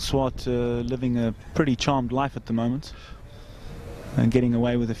 Michael Swart living a pretty charmed life at the moment, and getting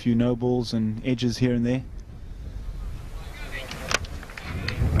away with a few no balls and edges here and there.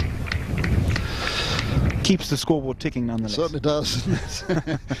 Keeps the scoreboard ticking nonetheless. Certainly does.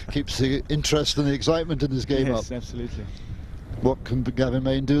 Keeps the interest and the excitement in this game up. Yes, absolutely. What can Gavin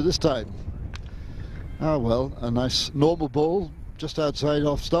Main do this time? Ah, well, a nice normal ball just outside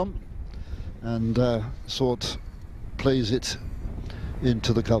off stump, and Swart plays it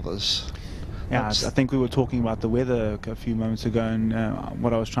into the covers. Yeah, I think we were talking about the weather a few moments ago, and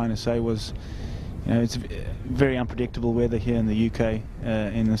what I was trying to say was, You know, it's very unpredictable weather here in the UK,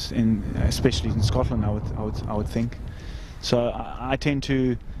 especially in Scotland. I would think. So I tend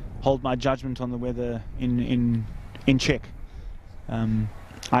to hold my judgment on the weather in check.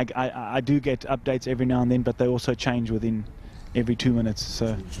 I do get updates every now and then, but they also change within every 2 minutes.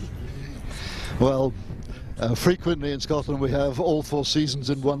 So, well, frequently in Scotland we have all 4 seasons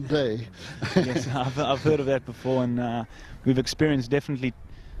in one day. Yes, I've heard of that before, and we've experienced definitely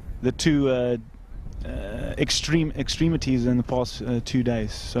the two extremities in the past 2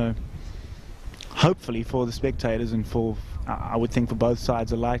 days. So hopefully for the spectators and for, I would think for both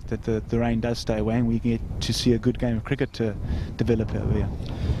sides alike, that the rain does stay away and we get to see a good game of cricket to develop over here.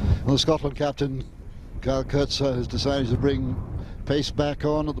 Well, the Scotland captain Kyle Kurtzer has decided to bring pace back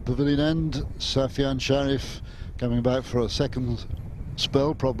on at the pavilion end. Safian Sharif coming back for a second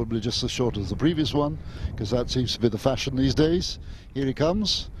spell, probably just as short as the previous one, because that seems to be the fashion these days. Here he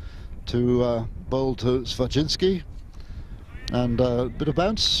comes to bowl to Svacinski, and a bit of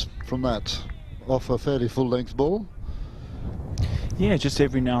bounce from that off a fairly full-length ball. Yeah, just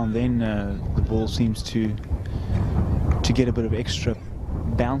every now and then the ball seems to get a bit of extra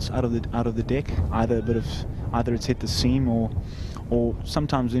bounce out of the deck. Either it's hit the seam, or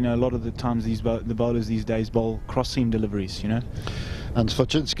sometimes, you know, a lot of the times the bowlers these days bowl cross seam deliveries, you know. And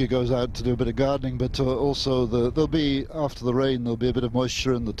Svacinski goes out to do a bit of gardening, but also there'll be, after the rain, there'll be a bit of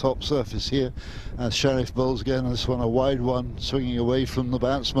moisture in the top surface here. As Sharif bowls again, this one a wide one, swinging away from the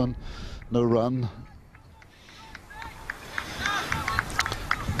batsman, no run.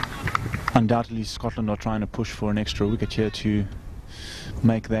 Undoubtedly Scotland are trying to push for an extra wicket here to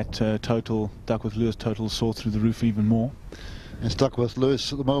make that Duckworth-Lewis total soar through the roof even more. Yes,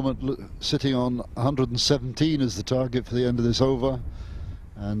 Duckworth-Lewis at the moment sitting on 117 as the target for the end of this over,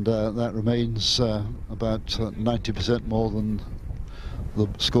 and that remains about 90% more than the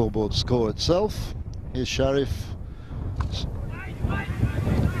scoreboard score itself. Here's Sharif,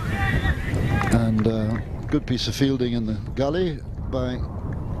 and good piece of fielding in the gully by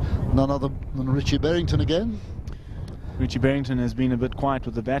none other than Richie Berrington again. Richie Berrington has been a bit quiet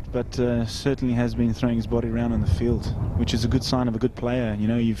with the bat, but certainly has been throwing his body around in the field, which is a good sign of a good player. You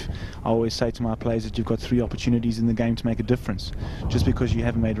know, I always say to my players that you've got 3 opportunities in the game to make a difference. Just because you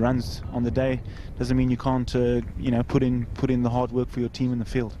haven't made runs on the day doesn't mean you can't, you know, put in the hard work for your team in the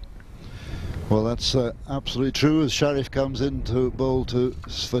field. Well, that's absolutely true, as Sharif comes in to bowl to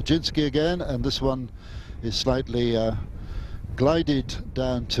Svacinski again, and this one is slightly glided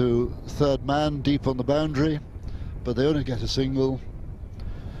down to third man, deep on the boundary, but they only get a single,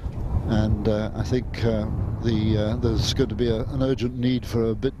 and I think there's going to be an urgent need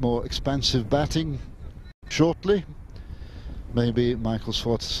for a bit more expansive batting shortly. Maybe Michael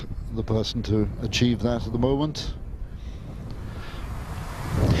Swart's the person to achieve that at the moment.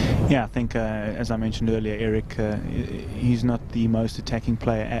 Yeah, I think as I mentioned earlier, Eric, he's not the most attacking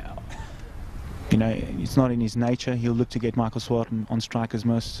player. You know, it's not in his nature. He'll look to get Michael Swart on strike as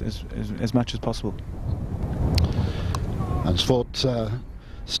much as possible. And Swart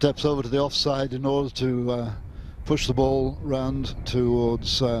steps over to the offside in order to push the ball round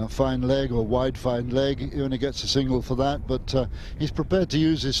towards fine leg or wide fine leg. He only gets a single for that, but he's prepared to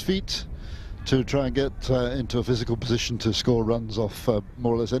use his feet to try and get into a physical position to score runs off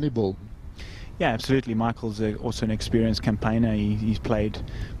more or less any ball. Yeah, absolutely. Michael's also an experienced campaigner. He's played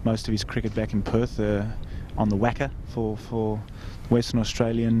most of his cricket back in Perth on the Wacker for Western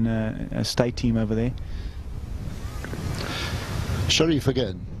Australian state team over there. Sharif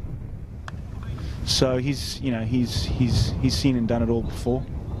again. So he's seen and done it all before.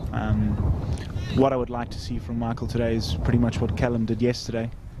 What I would like to see from Michael today is pretty much what Callum did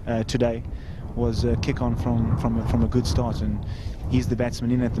today was kick on from a good start, and he's the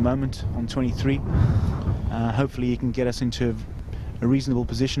batsman in at the moment on 23. Hopefully he can get us into a reasonable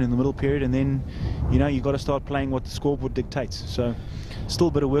position in the middle period, and then, you know, you've got to start playing what the scoreboard dictates. So still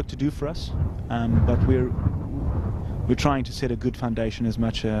a bit of work to do for us, but we're trying to set a good foundation as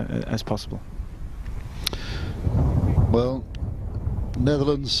much as possible. Well,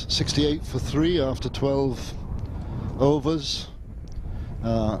 Netherlands 68 for 3 after 12 overs,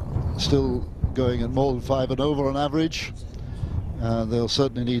 still going at more than 5 and over on average. They'll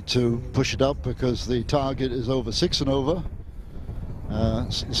certainly need to push it up because the target is over 6 and over.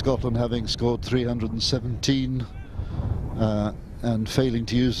 Scotland having scored 317 and failing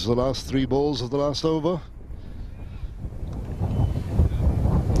to use the last 3 balls of the last over.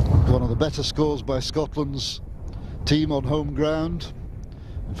 One of the better scores by Scotland's team on home ground.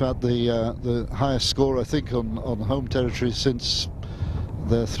 In fact, the highest score, I think, on home territory since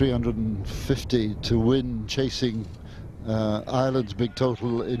their 350 to win chasing Ireland's big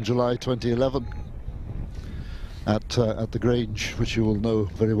total in July 2011. at the Grange, which you will know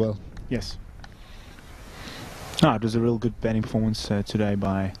very well. Yes. No, it was a real good batting performance today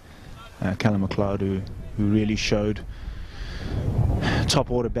by Callum McLeod, who really showed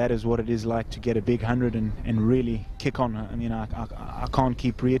top order batters what it is like to get a big 100 and really kick on. I mean, I can't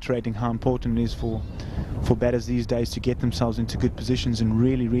keep reiterating how important it is for batters these days to get themselves into good positions and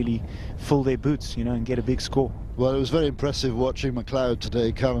really fill their boots, you know, and get a big score. Well, it was very impressive watching McLeod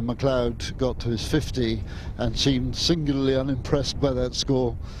today. Callum McLeod got to his 50 and seemed singularly unimpressed by that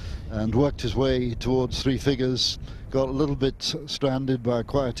score, and worked his way towards three figures. Got a little bit stranded by a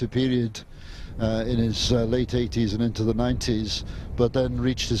quieter period in his late 80s and into the 90s, but then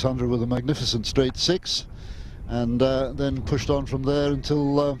reached his 100 with a magnificent straight 6, and then pushed on from there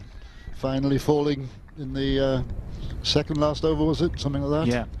until finally falling in the second last over, was it? Something like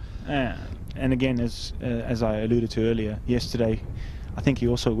that? Yeah. And again, as I alluded to earlier, yesterday, I think he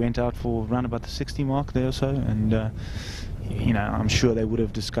also went out for around about the 60 mark there or so, and you know, I'm sure they would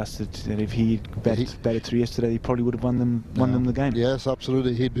have discussed it, that if he batted through yesterday, he probably would have won them the game. Yes,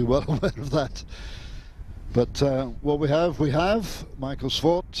 absolutely, he'd be well aware of that. But what we have Michael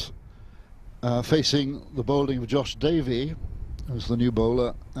Swart facing the bowling of Josh Davey, who's the new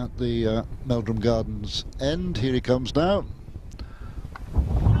bowler at the Meldrum Gardens end. Here he comes now.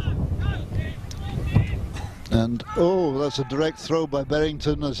 And oh, that's a direct throw by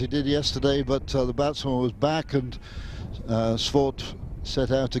Berrington, as he did yesterday, but the batsman was back, and Swart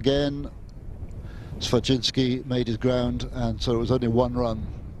set out again. Svaczynski made his ground, and so it was only one run.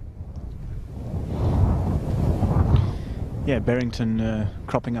 Yeah, Berrington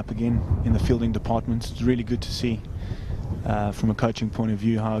cropping up again in the fielding department. It's really good to see from a coaching point of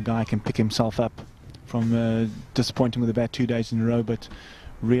view how a guy can pick himself up from disappointing with the bat 2 days in a row, but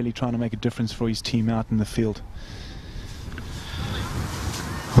really trying to make a difference for his team out in the field.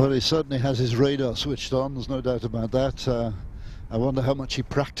 Well, he certainly has his radar switched on, there's no doubt about that. I wonder how much he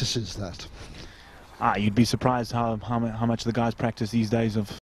practices that. You'd be surprised how much the guys practice these days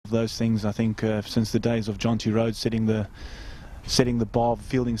of those things. I think since the days of John T. Rhodes setting the bar of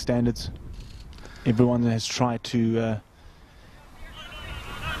fielding standards, everyone has tried to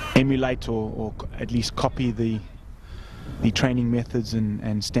emulate or at least copy the training methods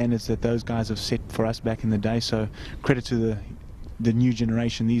and standards that those guys have set for us back in the day. So credit to the new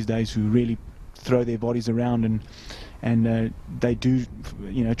generation these days, who really throw their bodies around and they do,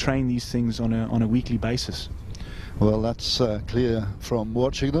 you know, train these things on a weekly basis. Well, that's clear from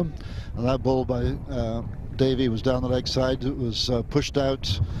watching them. And that ball by Davey was down the leg side. It was pushed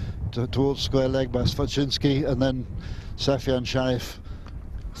out towards square leg by Svaczynski, and then Safian Sharif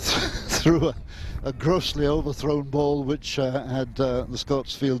threw a grossly overthrown ball, which had the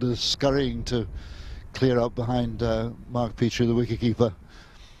Scots fielders scurrying to clear up behind Mark Petrie, the wicketkeeper.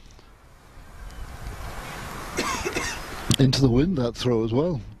 Into the wind, that throw as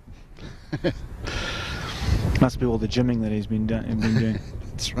well. Must be all the gymming that he's been doing.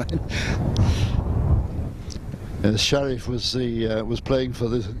 That's right. Sharif was playing for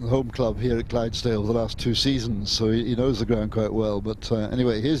the home club here at Clydesdale the last 2 seasons, so he knows the ground quite well. But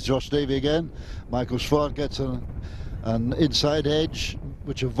anyway, here's Josh Davey again. Michael Swart gets an inside edge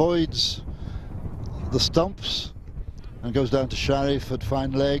which avoids the stumps and goes down to Sharif at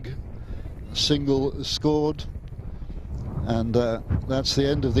fine leg. A single is scored, and that's the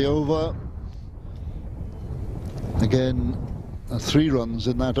end of the over. Again, 3 runs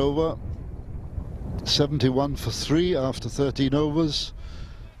in that over. 71 for 3 after 13 overs,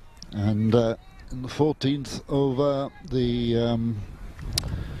 and in the 14th over, the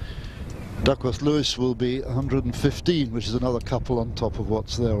Duckworth Lewis will be 115, which is another couple on top of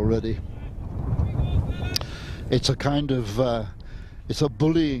what's there already. It's a kind of it's a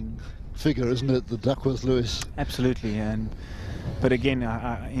bullying figure, isn't it, the Duckworth Lewis? Absolutely. But again,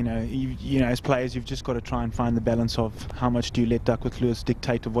 you know, as players, you've just got to try and find the balance of how much do you let Duckworth Lewis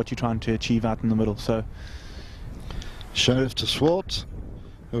dictate of what you're trying to achieve out in the middle. So Sharif to Swart,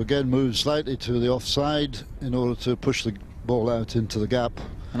 who again moves slightly to the offside in order to push the ball out into the gap.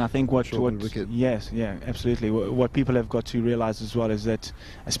 And I think yes, yeah, absolutely. What people have got to realise as well is that,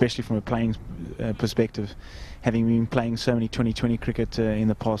 especially from a playing perspective, having been playing so many 2020 cricket in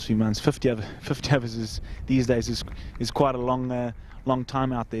the past few months, 50 overs these days is quite a long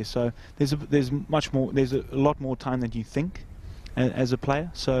time out there. So there's a lot more time than you think as a player.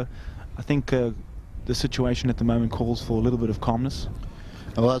 So I think the situation at the moment calls for a little bit of calmness.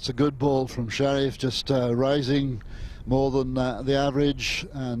 Oh, that's a good ball from Sharif, just rising more than the average,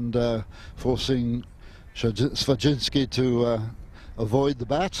 and forcing Svaczynski to avoid the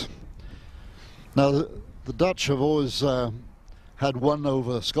bat. Now the Dutch have always had one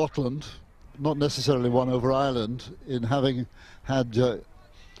over Scotland, not necessarily one over Ireland, in having had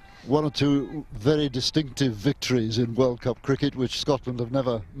one or two very distinctive victories in World Cup cricket, which Scotland have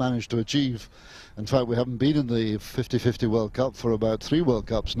never managed to achieve. In fact, we haven't been in the 50-50 World Cup for about 3 World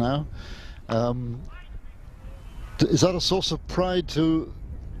Cups now. Is that a source of pride to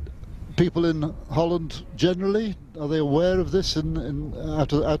people in Holland generally? Are they aware of this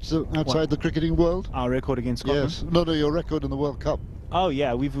outside the cricketing world? Our record against Scotland? Yes. No, your record in the World Cup. Oh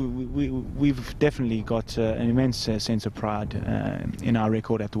yeah, we've definitely got an immense sense of pride in our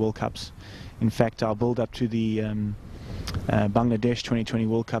record at the World Cups. In fact, our build-up to the Bangladesh 2020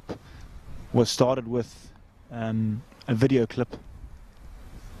 World Cup was started with a video clip.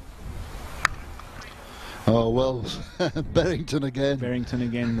 Oh well, Berrington again. Berrington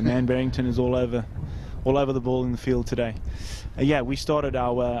again. The man Berrington is all over the ball in the field today. Yeah, we started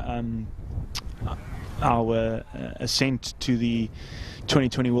our ascent to the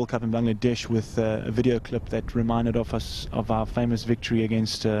 2020 World Cup in Bangladesh with a video clip that reminded us of our famous victory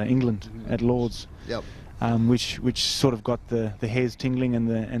against England at Lord's. Yep. Which sort of got the hairs tingling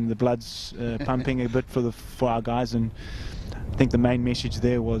and the bloods pumping a bit for our guys. And I think the main message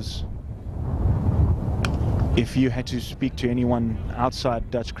there was, if you had to speak to anyone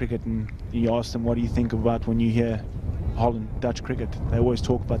outside Dutch cricket and you ask them what do you think about when you hear Holland Dutch cricket, they always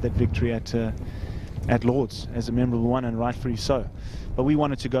talk about that victory at Lord's as a memorable one, and rightfully so. But we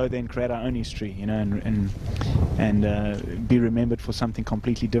wanted to go there and create our own history, you know, and be remembered for something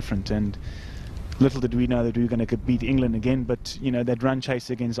completely different. And little did we know that we were going to beat England again, but you know, that run chase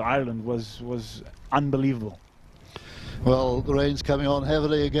against Ireland was unbelievable. Well, the rain's coming on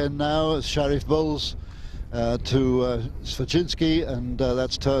heavily again now as Sharif bowls to Svacinski, and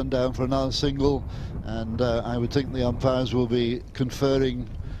that's turned down for another single, and I would think the umpires will be conferring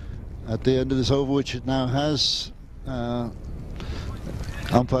at the end of this over, which it now has.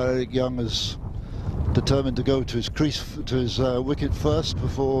 Umpire Eric Young is determined to go to his crease, to his wicket first,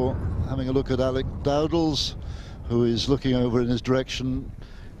 before having a look at Alec Dowdles, who is looking over in his direction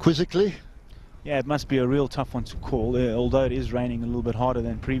quizzically. Yeah, it must be a real tough one to call, although it is raining a little bit harder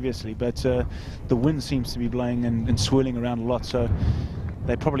than previously, but the wind seems to be blowing and swirling around a lot, so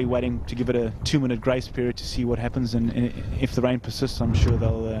they're probably waiting to give it a 2-minute grace period to see what happens, and if the rain persists, I'm sure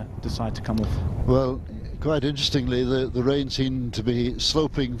they'll decide to come off. Well, quite interestingly, the rain seemed to be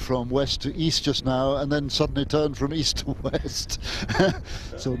sloping from west to east just now, and then suddenly turned from east to west.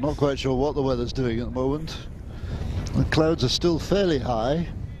 So not quite sure what the weather's doing at the moment. The clouds are still fairly high.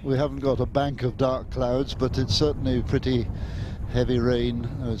 We haven't got a bank of dark clouds, but it's certainly pretty heavy rain.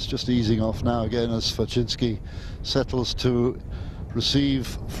 It's just easing off now again as Svacinski settles to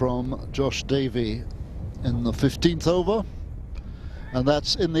receive from Josh Davey in the 15th over. And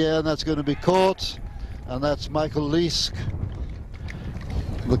that's in the air, and that's going to be caught. And that's Michael Leask,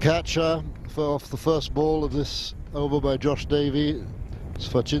 the catcher, off the first ball of this over by Josh Davey.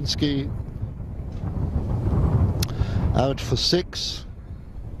 Svacinski out for 6.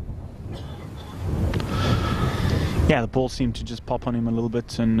 Yeah, the ball seemed to just pop on him a little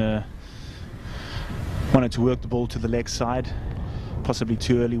bit, and wanted to work the ball to the leg side, possibly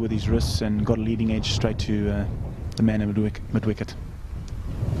too early with his wrists, and got a leading edge straight to the man at mid-wicket.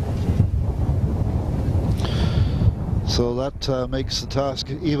 So that makes the task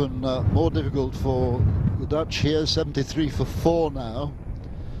even more difficult for the Dutch here. 73 for 4 now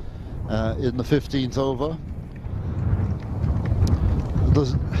in the 15th over.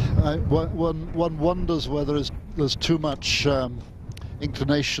 One wonders whether there's too much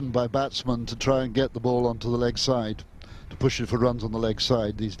inclination by batsmen to try and get the ball onto the leg side, to push it for runs on the leg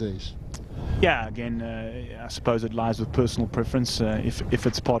side these days. Yeah, again, I suppose it lies with personal preference. If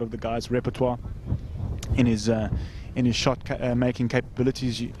it's part of the guy's repertoire, in his shot making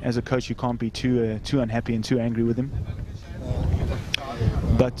capabilities, as a coach you can't be too unhappy and too angry with him.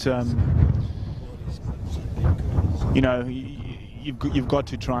 But you know, you've got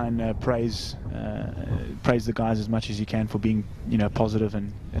to try and praise the guys as much as you can for being, you know, positive,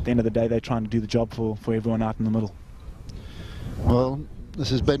 and at the end of the day they're trying to do the job for everyone out in the middle. Well,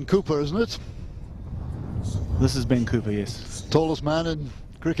 this is Ben Cooper, isn't it? This is Ben Cooper, yes. Tallest man in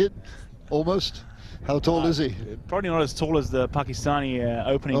cricket, almost. How tall is he? Probably not as tall as the Pakistani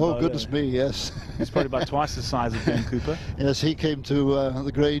opening bowler. Oh, goodness me, yes. He's probably about twice the size of Ben Cooper. Yes, he came to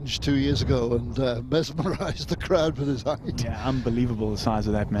the Grange 2 years ago and mesmerised the crowd with his height. Yeah, unbelievable the size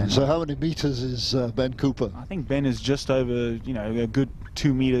of that man. So how many metres is Ben Cooper? I think Ben is just over, you know, a good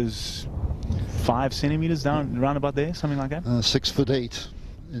 2 metres 5 centimetres down, around about there, something like that. 6'8"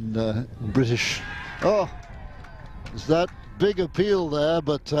 in British. Oh, is that big appeal there,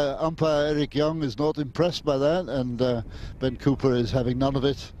 but umpire Eric Young is not impressed by that, and Ben Cooper is having none of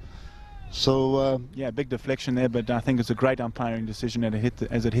it. So yeah, big deflection there, but I think it's a great umpiring decision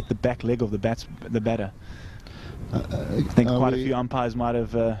as it hit the back leg of the batter. I think quite a few umpires might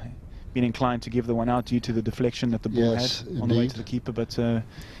have been inclined to give the one out due to the deflection that the ball had on the way to the keeper, but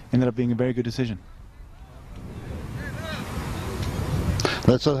ended up being a very good decision.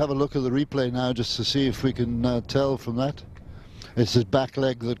 Let's have a look at the replay now just to see if we can tell from that. It's his back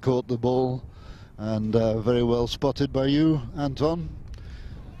leg that caught the ball, and very well spotted by you, Anton.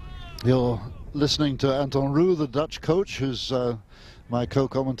 You're listening to Anton Roux, the Dutch coach, who's my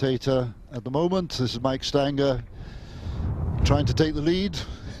co-commentator at the moment. This is Mike Stanger trying to take the lead,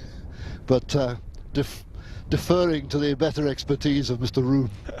 but deferring to the better expertise of Mr. Roux,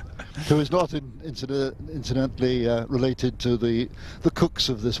 who is not incidentally related to the cooks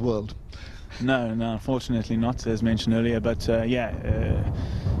of this world. No, unfortunately not, as mentioned earlier. But yeah,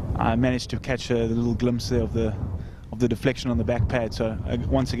 I managed to catch a little glimpse there of the deflection on the back pad. So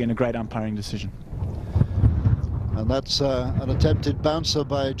once again, a great umpiring decision. And that's an attempted bouncer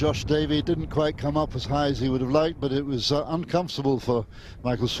by Josh Davey. Didn't quite come up as high as he would have liked, but it was uncomfortable for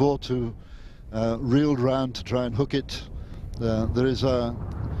Michael Swart, who reeled round to try and hook it. There is a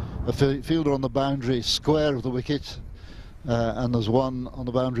fielder on the boundary square of the wicket, and there's one on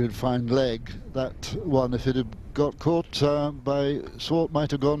the boundary at fine leg. That one, if it had got caught by Swart,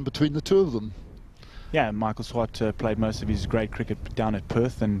 might have gone between the two of them. Yeah, Michael Swart played most of his grade cricket down at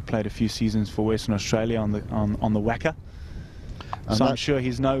Perth and played a few seasons for Western Australia on the Wacker. And so I'm sure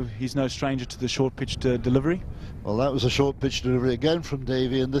he's no stranger to the short pitch delivery. Well, that was a short pitch delivery again from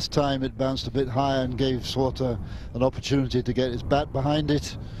Davey, and this time it bounced a bit higher and gave Swart an opportunity to get his bat behind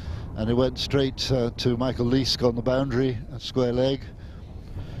it, and it went straight to Michael Leask on the boundary at square leg,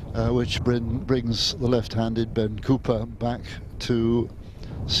 which brings the left-handed Ben Cooper back to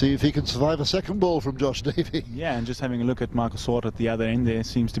see if he can survive a second ball from Josh Davey. Yeah, and just having a look at Michael Swart at the other end, there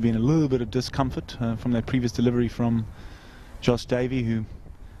seems to be in a little bit of discomfort from that previous delivery from Josh Davey, who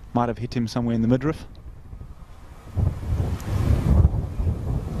might have hit him somewhere in the midriff.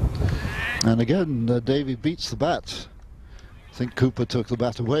 And again, Davey beats the bat. I think Cooper took the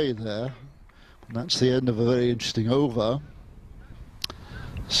bat away there. And that's the end of a very interesting over.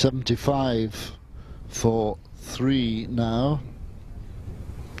 75 for 3 now.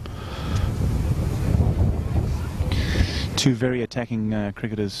 Two very attacking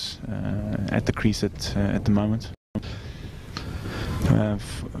cricketers at the crease at the moment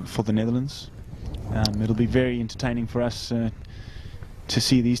for the Netherlands. It'll be very entertaining for us to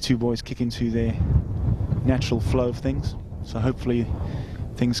see these two boys kick into their natural flow of things. So hopefully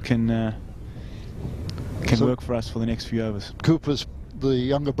things can work for us for the next few overs. Cooper's the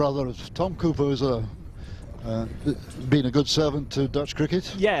younger brother of Tom Cooper, who's been a good servant to Dutch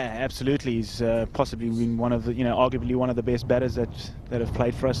cricket. Yeah, absolutely. He's possibly been one of the, arguably one of the best batters that have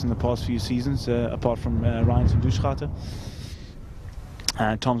played for us in the past few seasons, apart from Ryan Sunduschater.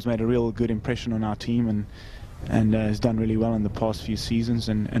 Tom's made a real good impression on our team and has done really well in the past few seasons,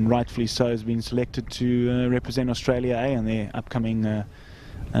 and rightfully so has been selected to represent Australia A in their upcoming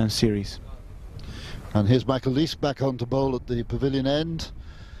series. And here's Michael Leask back on to bowl at the pavilion end,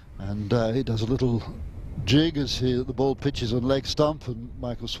 and he does a little jig as the ball pitches on leg stump, and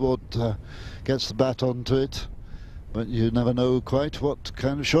Michael Swart gets the bat onto it, but you never know quite what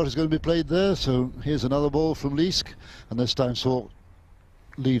kind of shot is going to be played there. So here's another ball from Leask, and this time Swart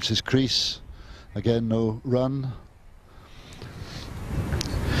leaves his crease. Again, no run.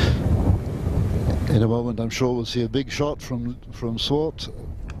 In a moment, I'm sure we'll see a big shot from Swart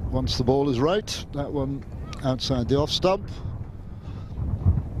once the ball is right. That one outside the off stump.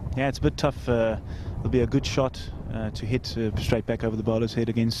 Yeah, it's a bit tough. It'll be a good shot to hit straight back over the bowler's head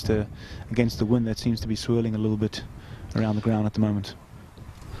against the wind that seems to be swirling a little bit around the ground at the moment.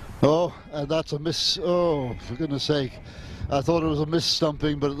 Oh, and that's a miss. Oh, for goodness sake. I thought it was a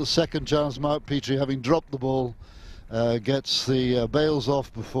miss-stumping, but at the second chance, Mark Petrie, having dropped the ball, gets the bails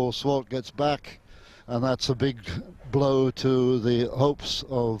off before Swart gets back, and that's a big blow to the hopes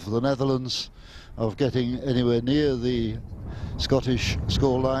of the Netherlands of getting anywhere near the Scottish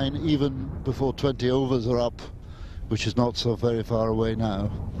scoreline, even before 20 overs are up, which is not so very far away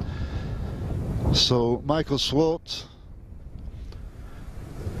now. So Michael Swart,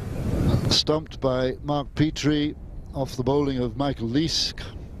 stumped by Mark Petrie, off the bowling of Michael Leask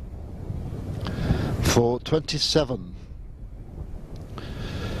for 27.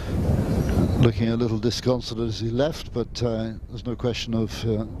 Looking a little disconsolate as he left, but there's no question of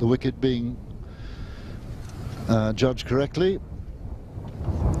the wicket being judged correctly.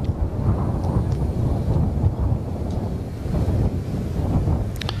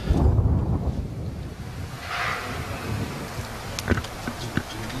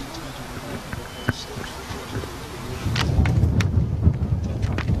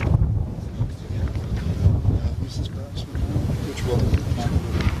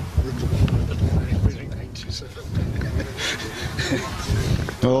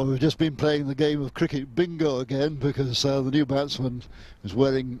 Oh, we've just been playing the game of cricket bingo again, because the new batsman who's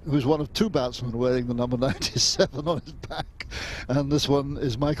one of two batsmen wearing the number 97 on his back, and this one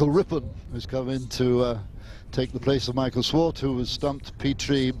is Michael Rippon, who's come in to take the place of Michael Swart, who was stumped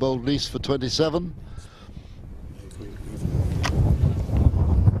Petrie bowled least for 27.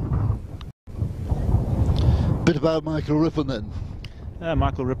 Bit about Michael Rippon then.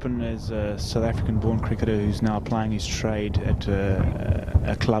 Michael Rippon is a South African-born cricketer who's now applying his trade at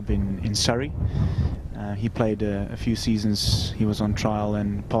a club in Surrey. He played a few seasons. He was on trial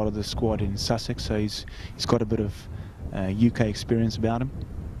and part of the squad in Sussex, so he's got a bit of UK experience about him.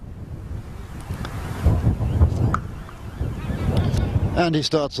 And he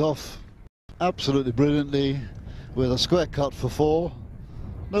starts off absolutely brilliantly with a square cut for 4.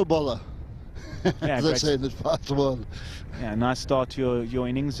 No bother. Yeah, as they say in this part of the world. Yeah, nice start to your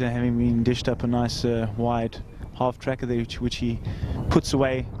innings, having been dished up a nice wide half tracker there, which he puts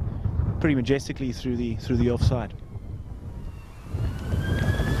away pretty majestically through the offside.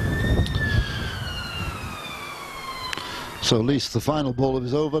 So at least the final ball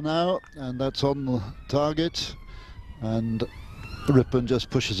is over now, and that's on the target, and Rippon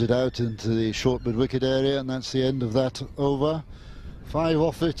just pushes it out into the short mid-wicket area, and that's the end of that over. 5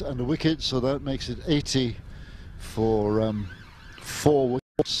 off it and a wicket, so that makes it 80 for 4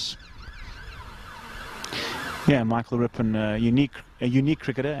 wickets. Yeah, Michael Rippon, a unique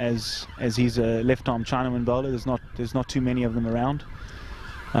cricketer, as he's a left-arm Chinaman bowler. There's not too many of them around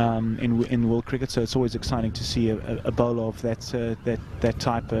in world cricket, so it's always exciting to see a bowler of that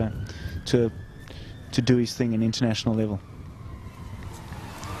type to do his thing in international level.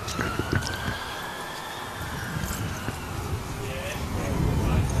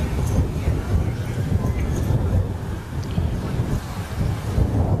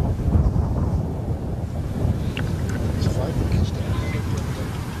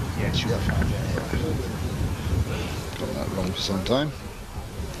 Got that wrong for some time.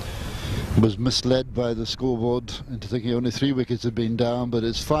 Was misled by the scoreboard into thinking only 3 wickets had been down, but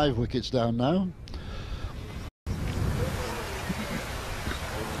it's 5 wickets down now.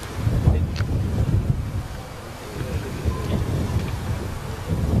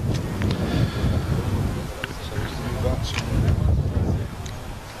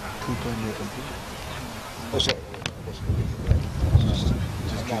 Oh, sorry.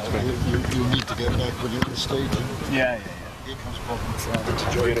 You need to get back when you're at the stadium. Yeah. Here comes Bob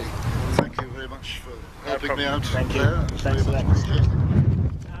McFarlane. Thank you very much for helping me out. Thank you. There. Thanks for that.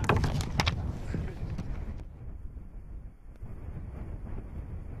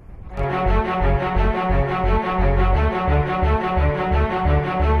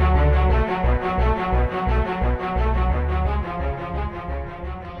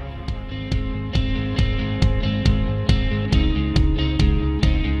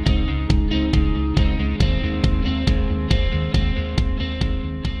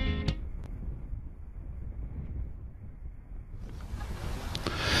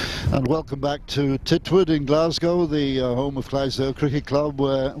 And welcome back to Titwood in Glasgow, the home of Clydesdale Cricket Club,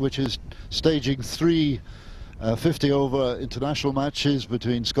 which is staging 3 50-over international matches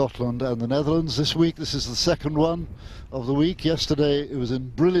between Scotland and the Netherlands this week. This is the second one of the week. Yesterday it was in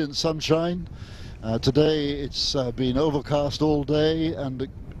brilliant sunshine. Today it's been overcast all day and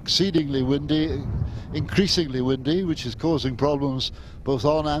exceedingly windy, increasingly windy, which is causing problems both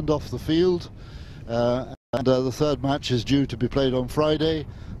on and off the field. And the third match is due to be played on Friday,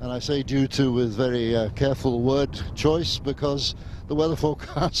 and I say due to with very careful word choice, because the weather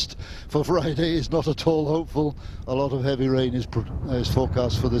forecast for Friday is not at all hopeful. A lot of heavy rain is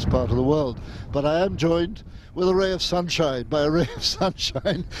forecast for this part of the world. But I am joined with a ray of sunshine, by a ray of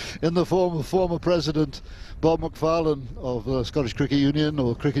sunshine in the form of former President Bob McFarlane of the Scottish Cricket Union,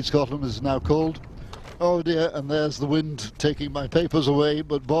 or Cricket Scotland as it's now called. Oh dear, and there's the wind taking my papers away,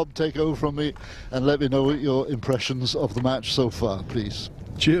 but Bob, take over from me and let me know your impressions of the match so far, please.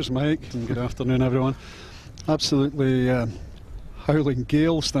 Cheers, Mike, and good afternoon, everyone. Absolutely howling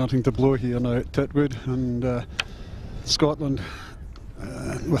gale starting to blow here now at Titwood, and Scotland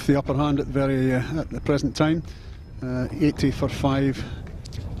with the upper hand at the present time. 80 for 5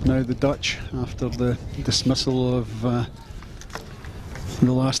 now, the Dutch, after the dismissal of the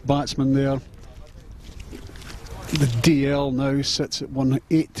last batsman there. The DL now sits at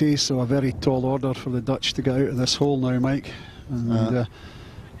 180, so a very tall order for the Dutch to get out of this hole now, Mike. And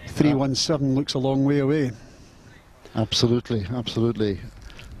 317 looks a long way away. Absolutely, absolutely.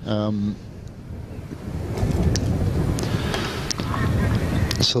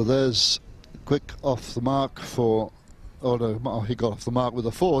 So there's quick off the mark for Oh no, he got off the mark with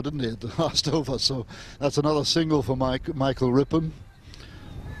a 4, didn't he, at the last over? So that's another single for Michael Rippon.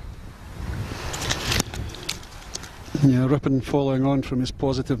 Yeah, Rippon following on from his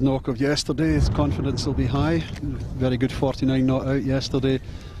positive knock of yesterday, his confidence will be high. Very good 49 not out yesterday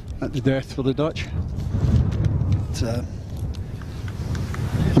at the death for the Dutch. It's, a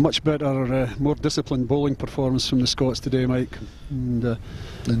much better, more disciplined bowling performance from the Scots today, Mike. And I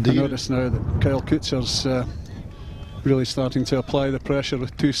notice now that Kyle Coetser's really starting to apply the pressure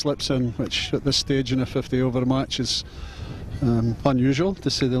with 2 slips in, which at this stage in a 50 over match is unusual,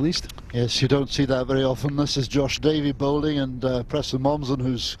 to say the least. Yes, you don't see that very often. This is Josh Davey bowling, and Preston Momsen,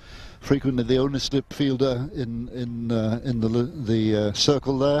 who's frequently the only slip fielder in the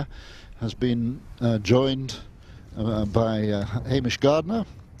circle there, has been joined by Hamish Gardner,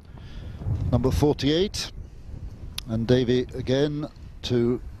 number 48, and Davey again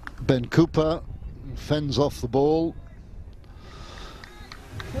to Ben Cooper, fends off the ball.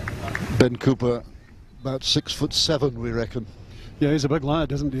 Ben Cooper, about 6'7", we reckon. Yeah, he's a big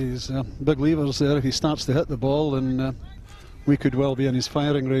lad, isn't he? He's big levers there. If he starts to hit the ball, then we could well be in his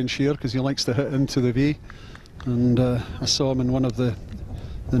firing range here, because he likes to hit into the V. And I saw him in one of the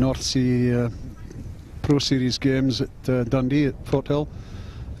North Sea Pro Series games at Dundee at Fort Hill,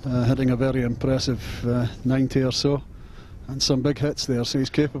 hitting a very impressive 90 or so, and some big hits there, so he's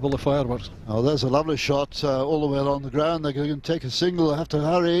capable of fireworks. Oh, there's a lovely shot all the way along the ground. They're going to take a single, they have to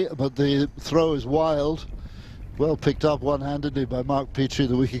hurry, but the throw is wild. Well picked up one-handedly by Mark Petrie,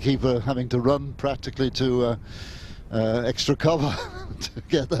 the wicketkeeper, having to run practically to extra cover to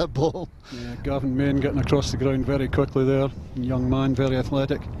get that ball. Yeah, Gavin Main getting across the ground very quickly there. Young man, very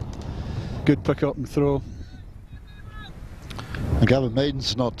athletic. Good pick up and throw. And Gavin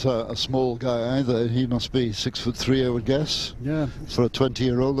Maiden's not a small guy either. He must be 6'3", I would guess. Yeah. For a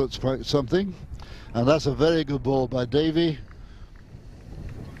 20-year-old, that's quite something. And that's a very good ball by Davey.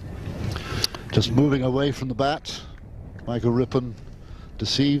 Just moving away from the bat. Michael Rippon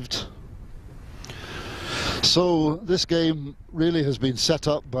deceived. So this game really has been set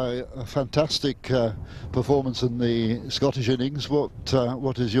up by a fantastic performance in the Scottish innings. What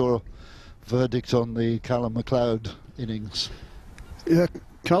is your verdict on the Callum MacLeod innings? Yeah,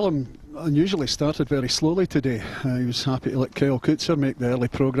 Callum unusually started very slowly today. He was happy to let Kyle Coetser make the early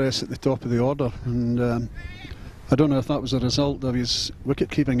progress at the top of the order, and I don't know if that was a result of his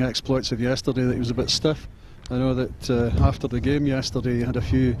wicket-keeping exploits of yesterday, that he was a bit stiff. I know that after the game yesterday he had a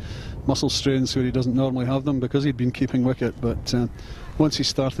few muscle strains where he doesn't normally have them because he'd been keeping wicket, but once he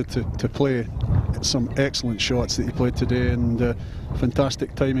started to play, some excellent shots that he played today, and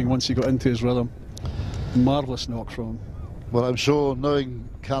fantastic timing once he got into his rhythm. Marvellous knock from him. Well, I'm sure, knowing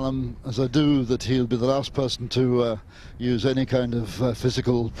Callum as I do, that he'll be the last person to use any kind of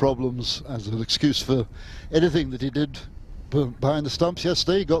physical problems as an excuse for anything that he did behind the stumps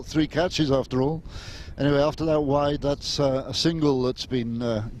yesterday. He got 3 catches after all. Anyway, after that wide, that's a single that's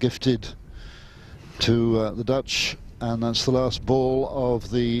been gifted to the Dutch, and that's the last ball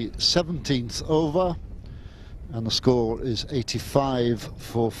of the 17th over, and the score is 85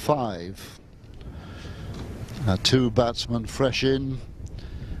 for 5. 2 batsmen fresh in,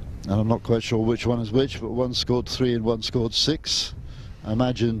 and I'm not quite sure which one is which, but one scored 3 and one scored 6. I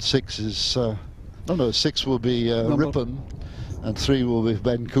imagine 6 is no, 6 will be Rippon, and 3 will be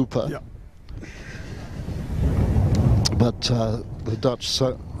Ben Cooper. Yeah. But the Dutch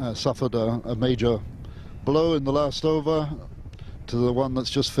suffered a major blow in the last over to the one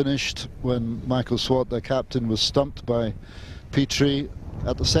that's just finished, when Michael Swart, their captain, was stumped by Petrie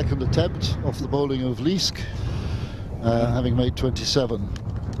at the second attempt off the bowling of Leask, having made 27.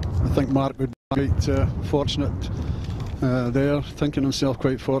 I think Mark would be quite fortunate there, thinking himself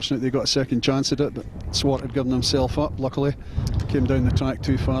quite fortunate they got a second chance at it, but Swart had given himself up, luckily. Came down the track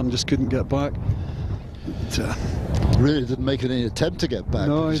too far and just couldn't get back. But, really didn't make any attempt to get back,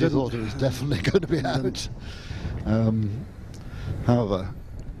 no, because he thought it was definitely going to be out. However,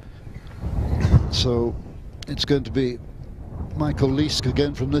 so it's going to be Michael Leask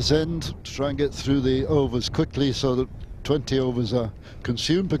again from this end to try and get through the overs quickly so that 20 overs are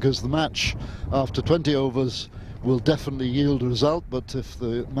consumed, because the match after 20 overs will definitely yield a result, but if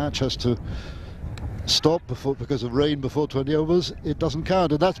the match has to stop because of rain before 20 overs, it doesn't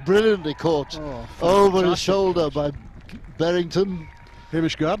count. And that's brilliantly caught over his shoulder by Berrington.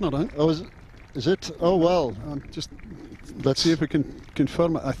 Hamish Gardner, I think. Oh, is it? Oh well. Just let's see if we can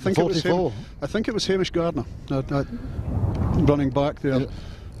confirm it. I think it was Hamish Gardner. Running back there.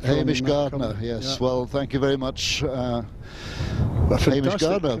 Hamish Gardner, yes. Yeah. Well, thank you very much, Hamish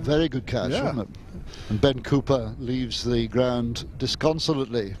Gardner. Very good catch, wasn't it? And Ben Cooper leaves the ground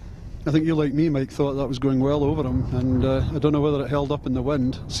disconsolately. I think you, like me, Mike, thought that was going well over him, and I don't know whether it held up in the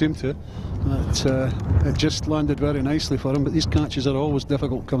wind. Seemed to. It just landed very nicely for him, but these catches are always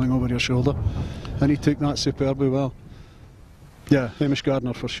difficult coming over your shoulder, and he took that superbly well. Yeah, Hamish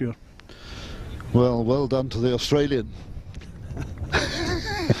Gardner for sure. Well, well done to the Australian.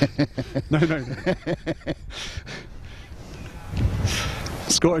 No.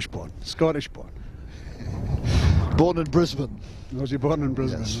 Scottish born. Born in Brisbane. Was he born in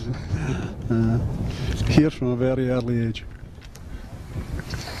Brisbane? Yes. Here from a very early age.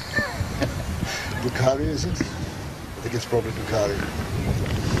 Bukhari, is it? I think it's probably Bukhari.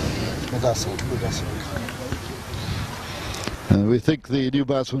 Mudassar. We think the new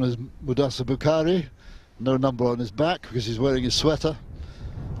batsman is Mudassar Bukhari. No number on his back because he's wearing his sweater.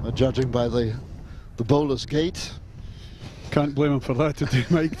 Judging by the bowler's gait. Can't blame him for that today,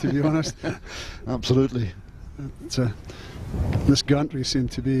 Mike, to be honest. Absolutely. This gantry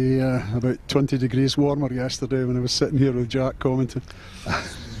seemed to be about 20 degrees warmer yesterday when I was sitting here with Jack commenting.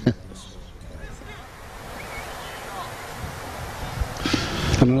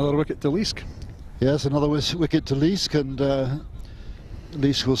 And another wicket to Leask. Yes, another wicket to Leask, and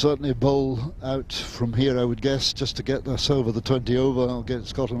Leask will certainly bowl out from here, I would guess, just to get us over the 20 over, or get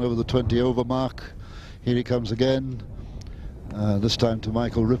Scotland over the 20 over mark. Here he comes again, this time to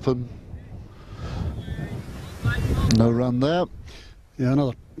Michael Rippon. No run there. Yeah,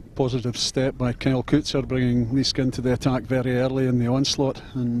 another positive step by Kyle Coetzer, bringing Leask into the attack very early in the onslaught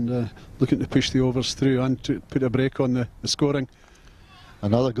and looking to push the overs through and to put a break on the scoring.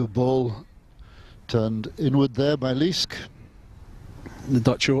 Another good ball turned inward there by Leask. The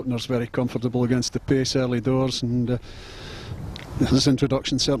Dutch opener's very comfortable against the pace early doors, and this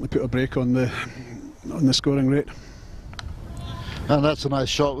introduction certainly put a break on the scoring rate. And that's a nice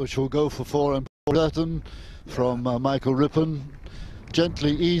shot which will go for 4 and certain from Michael Rippon.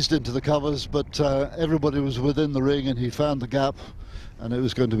 Gently eased into the covers, but everybody was within the ring and he found the gap, and it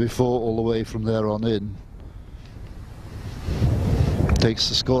was going to be 4 all the way from there on in. Takes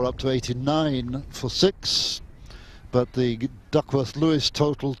the score up to 89 for 6, but the Duckworth-Lewis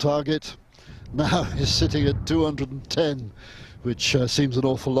total target now is sitting at 210, which seems an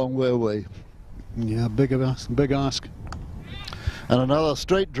awful long way away. Yeah, big ask. And another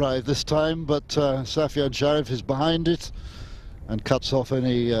straight drive this time, but Safian Sharif is behind it and cuts off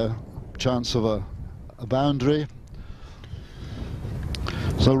any chance of a boundary.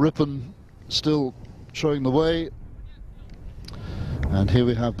 So Rippon still showing the way. And here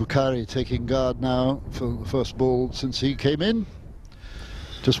we have Bukhari taking guard now for the first ball since he came in.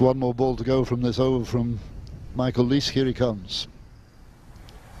 Just one more ball to go from this over from Michael Leask. Here he comes.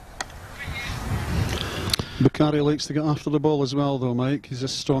 Bukhari likes to get after the ball as well, though, Mike. He's a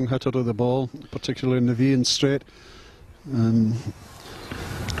strong hitter of the ball, particularly in the V and straight. No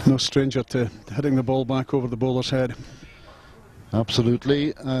stranger to hitting the ball back over the bowler's head.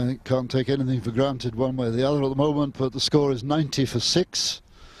 Absolutely. Can't take anything for granted one way or the other at the moment, but the score is 90 for 6,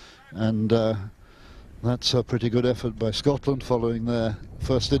 and that's a pretty good effort by Scotland following their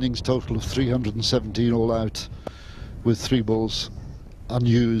first innings total of 317 all out, with 3 balls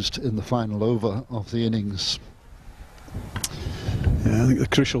unused in the final over of the innings. Yeah, I think the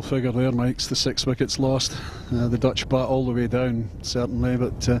crucial figure there, Mike's the 6 wickets lost. The Dutch bat all the way down, certainly,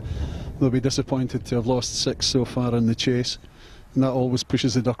 but they'll be disappointed to have lost 6 so far in the chase. And that always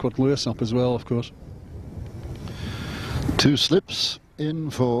pushes the Duckworth-Lewis up as well, of course. 2 slips in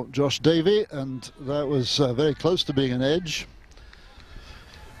for Josh Davey, and that was very close to being an edge.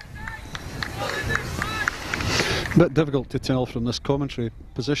 A bit difficult to tell from this commentary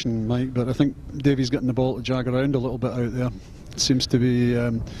position, Mike, but I think Davey's getting the ball to jag around a little bit out there. Seems to be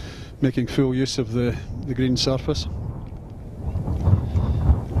making full use of the green surface.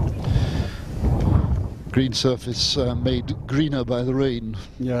 Green surface made greener by the rain.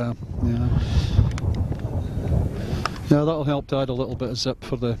 Yeah. Yeah, that'll help to add a little bit of zip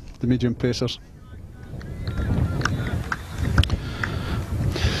for the medium pacers.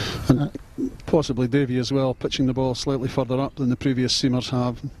 And possibly Davey as well, pitching the ball slightly further up than the previous seamers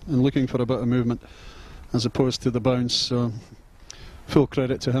have, and looking for a bit of movement as opposed to the bounce. So full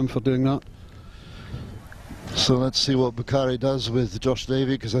credit to him for doing that. So let's see what Bukhari does with Josh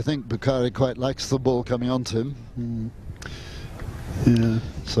Davey, because I think Bukhari quite likes the ball coming onto him. Yeah.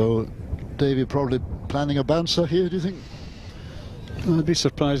 So Davey probably planning a bouncer here, do you think? I'd be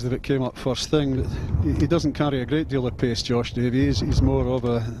surprised if it came up first thing. He doesn't carry a great deal of pace, Josh Davey. He's more of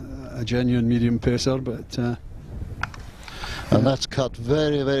a genuine medium pacer, but and that's cut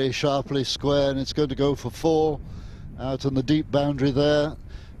very, very sharply square, and it's going to go for 4 out on the deep boundary there.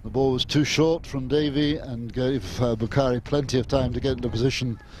 The ball was too short from Davey and gave Bukhari plenty of time to get into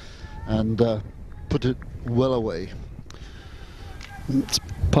position and put it well away. It's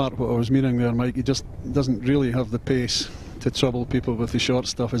part of what I was meaning there, Mike. He just doesn't really have the pace to trouble people with the short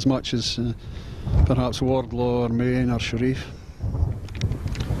stuff as much as perhaps Wardlaw or Main or Sharif.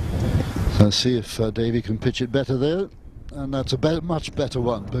 Let's see if Davey can pitch it better there. And that's a much better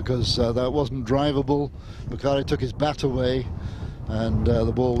one, because that wasn't drivable. Bukhari took his bat away, and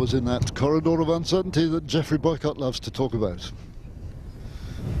the ball was in that corridor of uncertainty that Geoffrey Boycott loves to talk about.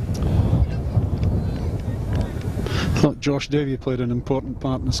 I thought Josh Davey played an important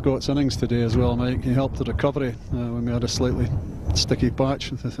part in the Scots innings today as well, Mike. He helped the recovery when we had a slightly sticky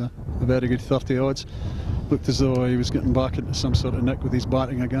patch with a very good 30 odds. Looked as though he was getting back into some sort of nick with his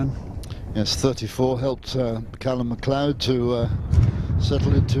batting again. Yes, 34 helped Callum MacLeod to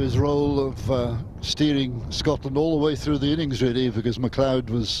settle into his role of steering Scotland all the way through the innings, really, because MacLeod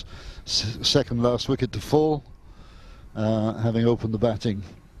was second last wicket to fall, having opened the batting.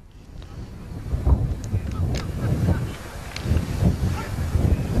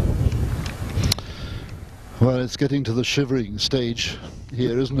 Well, it's getting to the shivering stage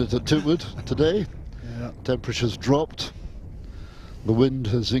here, isn't it, at Titwood today? Yeah. Temperature's dropped. The wind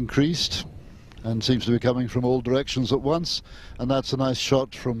has increased and seems to be coming from all directions at once, and that's a nice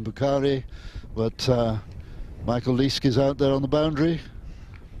shot from Bukhari, but Michael Leask is out there on the boundary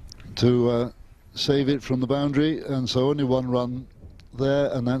to save it from the boundary, and so only one run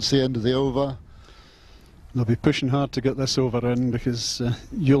there, and that's the end of the over. They'll be pushing hard to get this over in, because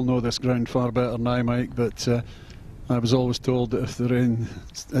you'll know this ground far better than I, Mike, but I was always told that if the rain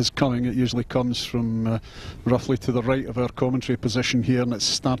is coming, it usually comes from roughly to the right of our commentary position here, and it's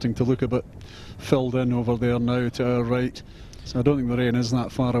starting to look a bit filled in over there now to our right. So I don't think the rain is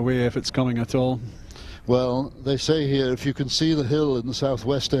that far away, if it's coming at all. Well, they say here, if you can see the hill in the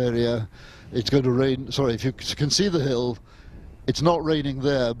southwest area, it's going to rain. Sorry, if you can see the hill, it's not raining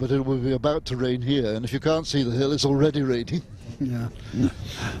there, but it will be about to rain here. And if you can't see the hill, it's already raining. Yeah.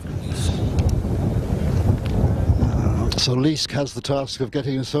 So Leask has the task of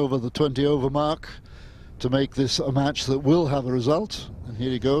getting us over the 20 over mark to make this a match that will have a result. And here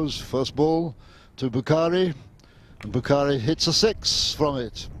he goes, first ball to Bukhari, and Bukhari hits a 6 from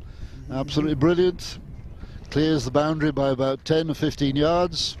it. Absolutely brilliant. Clears the boundary by about 10 or 15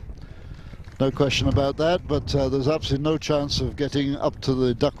 yards. No question about that, but there's absolutely no chance of getting up to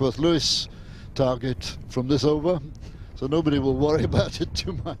the Duckworth-Lewis target from this over, so nobody will worry about it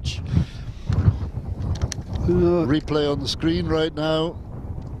too much. Replay on the screen right now.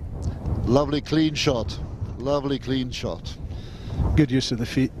 Lovely clean shot. Lovely clean shot. Good use of the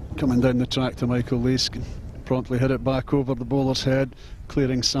feet coming down the track to Michael Leask. Promptly hit it back over the bowler's head,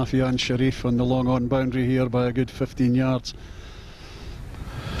 clearing Safian Sharif on the long on boundary here by a good 15 yards.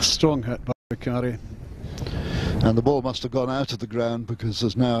 Strong hit by Bukhari. And the ball must have gone out of the ground, because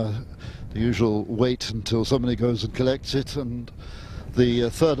there's now the usual wait until somebody goes and collects it, and the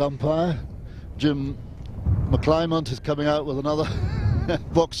third umpire, Jim McClymont, is coming out with another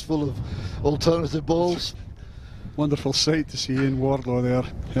box full of alternative balls. Wonderful sight to see Ian Wardlaw there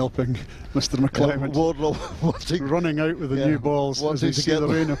helping Mr. McClymont. Wardlaw running out with the new balls as they see the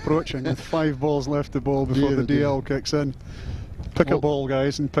rain approaching, with 5 balls left to bowl before the DL kicks in. Pick a ball,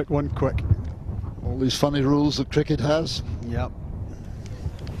 guys, and pick one quick. All these funny rules that cricket has. Yep.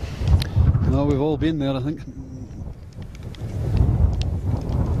 Well, we've all been there, I think.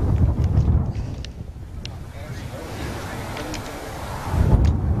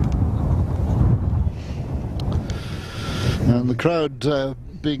 And the crowd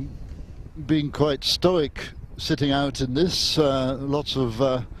being quite stoic, sitting out in this. Lots of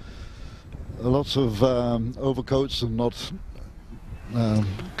overcoats and not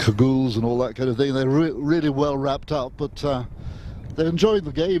cagoules and all that kind of thing. They're really well wrapped up, but they're enjoying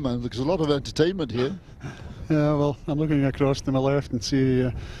the game, and there's a lot of entertainment here. Yeah, well, I'm looking across to my left and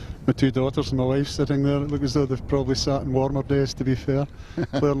see my 2 daughters and my wife sitting there. It looks as though they've probably sat in warmer days, to be fair.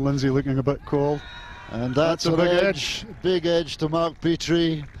 Claire and Lindsay looking a bit cold. And that's a big edge to Mark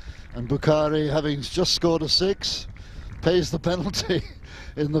Petrie, and Bukhari, having just scored a 6, pays the penalty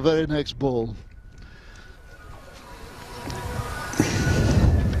in the very next ball.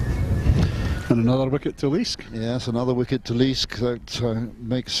 And another wicket to Leask. Yes, another wicket to Leask. That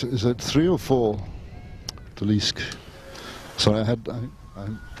makes, is it 3 or 4 to Leask? Sorry,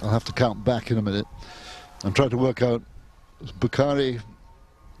 I'll have to count back in a minute. I'm trying to work out. Bukhari,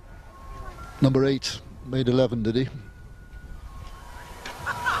 number 8, made 11, did he?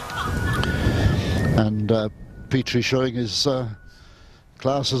 And Petrie showing his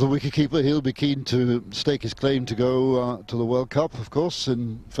class as a wicketkeeper. He'll be keen to stake his claim to go to the World Cup, of course,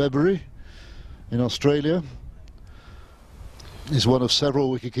 in February in Australia. He's one of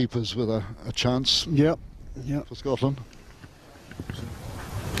several wicketkeepers with a chance. Yep. For Scotland.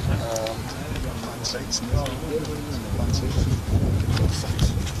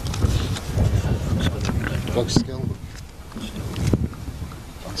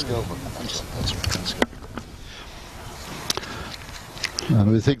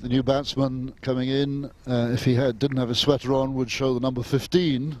 And we think the new batsman coming in, if he didn't have a sweater on, would show the number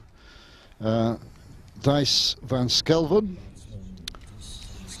 15, Thijs van Skelven.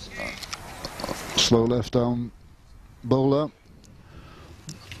 Slow left arm bowler.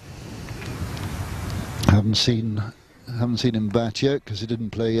 Haven't seen him bat yet because he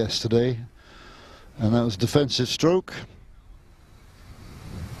didn't play yesterday, and that was a defensive stroke.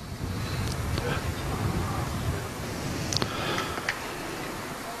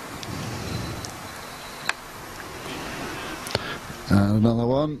 And another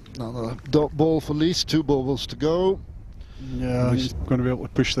one, another dot ball for Least, 2 balls to go. Yeah, he's going to be able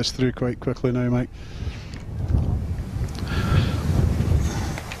to push this through quite quickly now, Mike.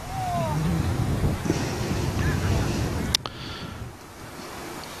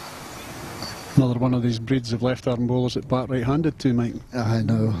 Another one of these breeds of left-arm bowlers that bat right-handed too, Mike. I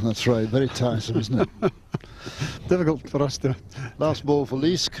know, that's right. Very tiresome, isn't it? Difficult for us to... Last ball for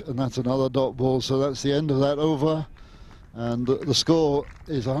Leask, and that's another dot ball, so that's the end of that over. And the score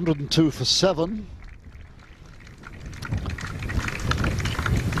is 102 for 7.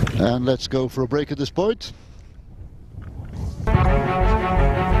 And let's go for a break at this point.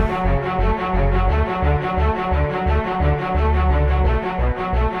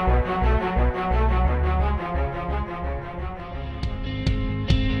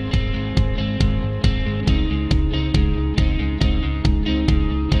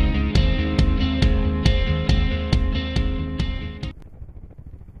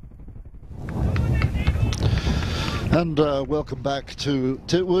 And welcome back to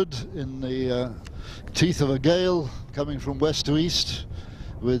Titwood in the teeth of a gale coming from west to east,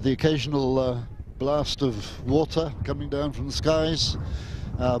 with the occasional blast of water coming down from the skies.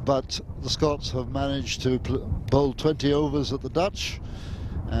 But the Scots have managed to bowl 20 overs at the Dutch,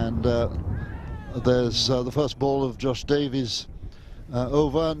 and there's the first ball of Josh Davies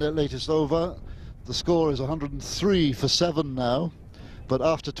over, and their latest over. The score is 103 for 7 now, but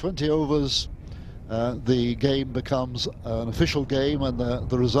after 20 overs the game becomes an official game, and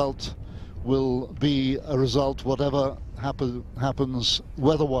the result will be a result whatever happens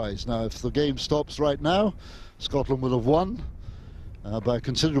weather-wise. Now, if the game stops right now, Scotland will have won by a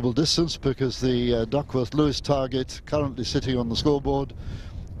considerable distance, because the Duckworth-Lewis target currently sitting on the scoreboard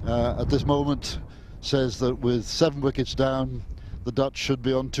at this moment says that with 7 wickets down, the Dutch should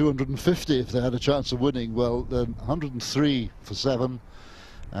be on 250 if they had a chance of winning. Well, then 103 for 7.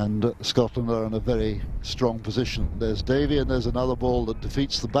 And Scotland are in a very strong position. There's Davy, and there's another ball that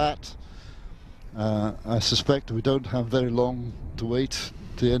defeats the bat. I suspect we don't have very long to wait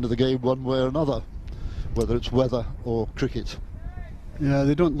to the end of the game one way or another, whether it's weather or cricket. Yeah,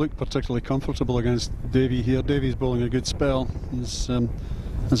 they don't look particularly comfortable against Davy here. Davy's bowling a good spell. He's,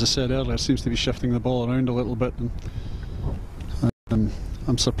 as I said earlier, seems to be shifting the ball around a little bit. And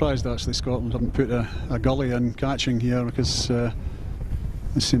I'm surprised actually Scotland haven't put a gully in catching here, because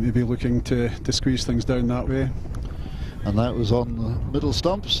they seem to be looking to squeeze things down that way. And that was on the middle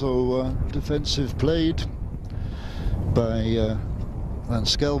stump, so defensive played by Van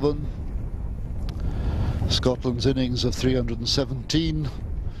Skelven. Scotland's innings of 317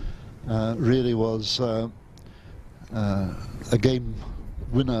 really was a game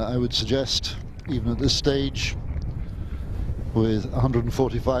winner, I would suggest, even at this stage, with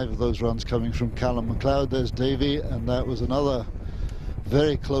 145 of those runs coming from Callum MacLeod. There's Davy, and that was another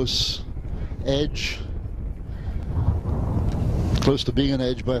very close edge, close to being an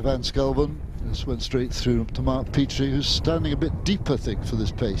edge by Van Skelven. This went straight through to Mark Petrie, who's standing a bit deep, I think, for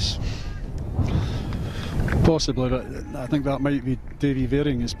this pace. Possibly, but I think that might be Davy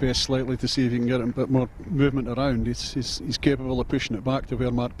varying his pace slightly to see if he can get a bit more movement around. He's capable of pushing it back to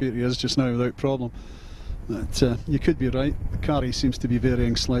where Mark Petrie is just now without problem. But you could be right. The carry seems to be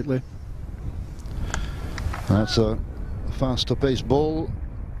varying slightly. That's a faster pace ball,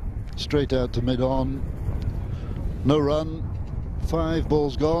 straight out to mid-on. No run, 5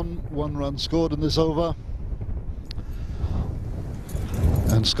 balls gone, 1 run scored in this over,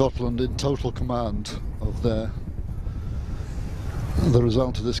 and Scotland in total command of the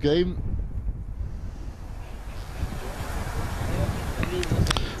result of this game.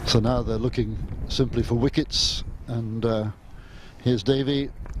 So now they're looking simply for wickets, and here's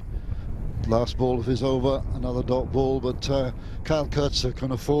Davy. last ball of his over, another dot ball, but Kyle Kurtzer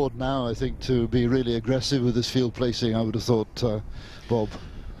can afford now, I think, to be really aggressive with his field placing, I would have thought, Bob.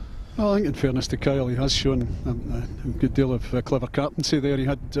 Well, I think in fairness to Kyle, he has shown a good deal of clever captaincy there. He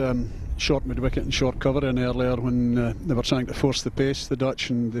had short mid-wicket and short cover in earlier when they were trying to force the pace, the Dutch,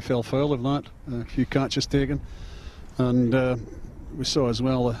 and they fell foul of that. A few catches taken. And we saw as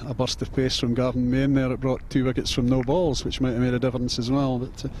well a burst of pace from Gavin Main there. It brought 2 wickets from no balls, which might have made a difference as well.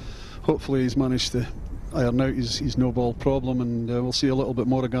 But hopefully he's managed to iron out his no ball problem, and we'll see a little bit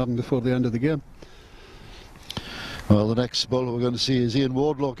more of Gavin before the end of the game. Well, the next bowler we're going to see is Ian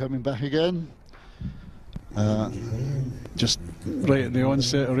Wardlaw coming back again. Just right at the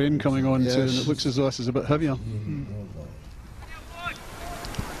onset of rain coming on yes. too, and it looks as though this is a bit heavier.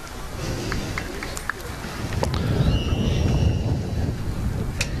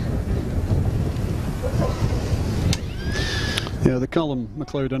 Yeah, the Callum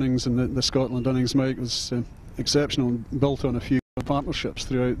MacLeod innings and the Scotland innings, Mike, was exceptional and built on a few partnerships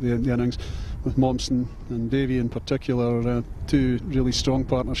throughout the innings, with Momsen and Davy in particular, 2 really strong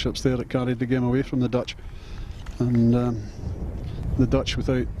partnerships there that carried the game away from the Dutch. And the Dutch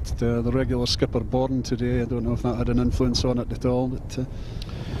without the regular skipper Borden today, I don't know if that had an influence on it at all. But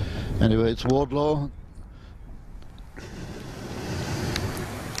anyway, it's Wardlaw.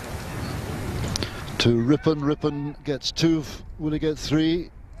 To Rippon. Rippon gets 2. Will he get 3?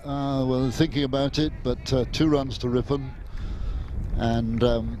 Well, thinking about it, but 2 runs to Rippon. And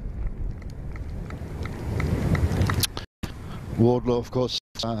Wardlaw, of course,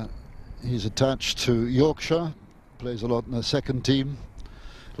 he's attached to Yorkshire, plays a lot in the second team,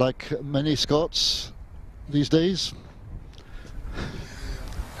 like many Scots these days.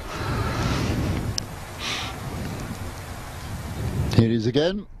 Here he is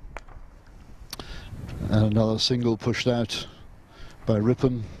again. And another single pushed out by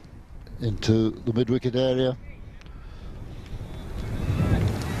Rippon into the mid-wicket area.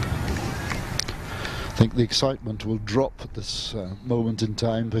 I think the excitement will drop at this moment in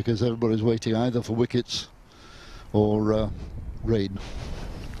time, because everybody's waiting either for wickets or rain.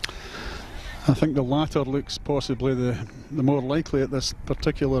 I think the latter looks possibly the more likely at this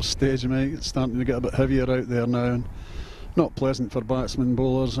particular stage, mate. It's starting to get a bit heavier out there now, and not pleasant for batsmen,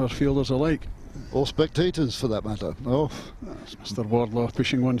 bowlers or fielders alike. Or spectators, for that matter. Oh, that's Mr. Wardlaw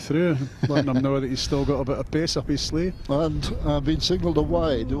pushing one through, letting him know that he's still got a bit of pace up his sleeve. And been signalled a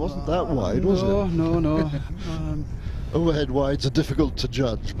wide. It wasn't that wide, was it? No. Overhead wides are difficult to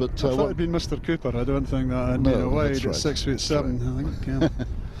judge, but if that had been Mr. Cooper, I don't think that had been a wide at 6'7". Right. I think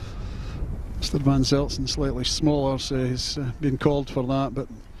Mr. Van Zeltsen slightly smaller, so he's been called for that. But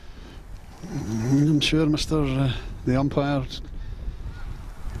I'm sure Mr. The umpire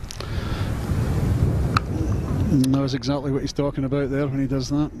knows exactly what he's talking about there when he does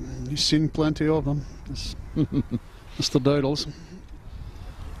that. He's seen plenty of them. Mr. Dowdles.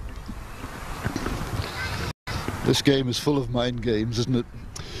 This game is full of mind games, isn't it?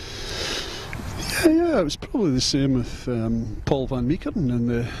 Yeah, it was probably the same with Paul van Meekeren in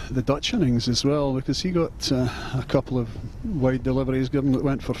the Dutch innings as well, because he got a couple of wide deliveries given that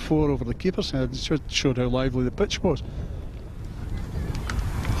went for 4 over the keeper's head. It showed how lively the pitch was.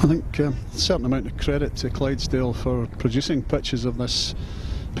 I think a certain amount of credit to Clydesdale for producing pitches of this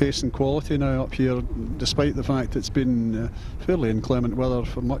pace and quality now up here, despite the fact it's been fairly inclement weather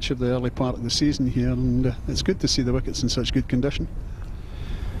for much of the early part of the season here, and it's good to see the wickets in such good condition.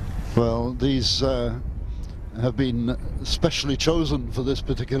 Well, these have been specially chosen for this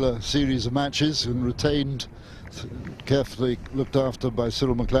particular series of matches and retained, carefully looked after by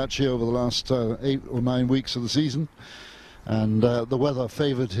Cyril McClatchy over the last 8 or 9 weeks of the season. And the weather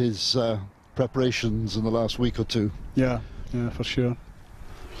favoured his preparations in the last week or 2. Yeah, for sure.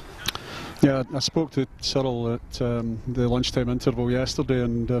 Yeah, I spoke to Cyril at the lunchtime interval yesterday,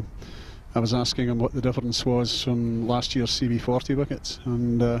 and I was asking him what the difference was from last year's CB40 wickets,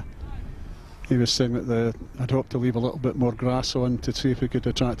 and he was saying that I'd hoped to leave a little bit more grass on to see if we could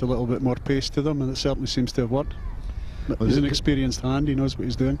attract a little bit more pace to them, and it certainly seems to have worked. He's an experienced hand, he knows what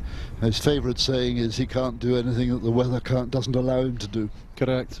he's doing. His favourite saying is he can't do anything that the weather doesn't allow him to do.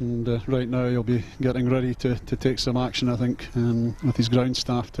 Correct, and right now he'll be getting ready to take some action, I think, with his ground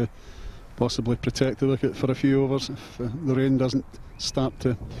staff to possibly protect the wicket for a few overs if the rain doesn't start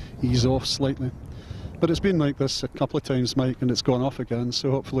to ease off slightly. But it's been like this a couple of times, Mike, and it's gone off again, so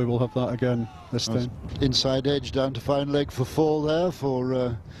hopefully we'll have that again this time. Inside edge down to fine leg for 4 there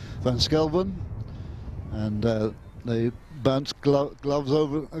for Van Skelben, and they bounce gloves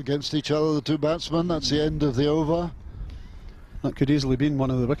over against each other, the 2 batsmen. That's the end of the over. That could easily have been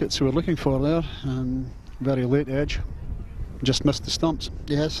one of the wickets we were looking for there, and very late edge. just missed the stumps.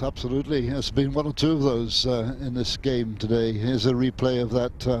 Yes, absolutely. There's been one or two of those in this game today. Here's a replay of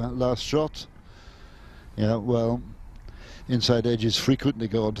that last shot. Yeah, well, inside edges frequently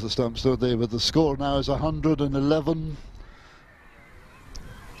go onto the stumps, don't they? But the score now is 111.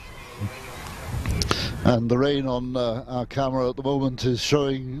 And the rain on our camera at the moment is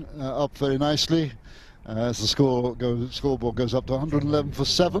showing up very nicely. As the scoreboard goes up to 111 for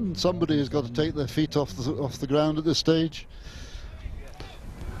 7. Somebody has got to take their feet off the ground at this stage.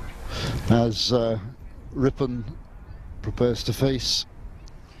 As Ripon prepares to face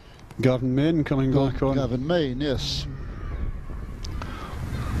Gavin Main coming back on. Gavin Main, yes.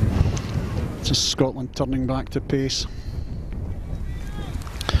 Just Scotland turning back to pace.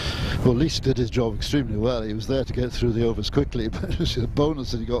 Well, Lees did his job extremely well. He was there to get through the overs quickly, but it was a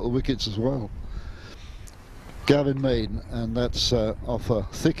bonus that he got the wickets as well. Gavin Main, and that's off a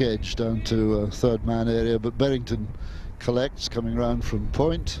thick edge down to third man area, but Berrington collects coming round from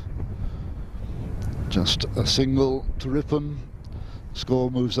point. Just a single to Ripon. Score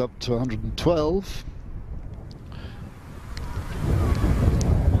moves up to 112.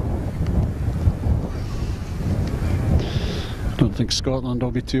 I don't think Scotland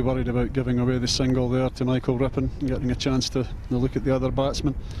will be too worried about giving away the single there to Michael Ripon, getting a chance to look at the other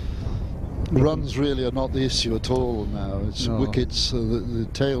batsman. Runs really are not the issue at all now. It's wickets. The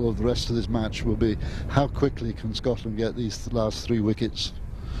tail of the rest of this match will be how quickly can Scotland get these last 3 wickets,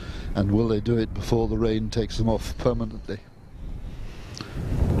 and will they do it before the rain takes them off permanently?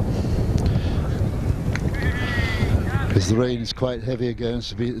 Because the rain is quite heavy again.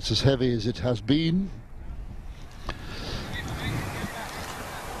 It's as heavy as it has been.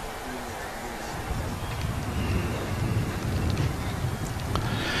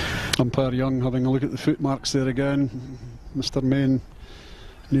 Umpire Young having a look at the foot marks there again. Mr. Main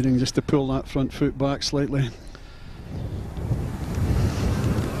needing just to pull that front foot back slightly.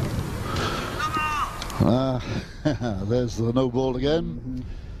 There's the no ball again.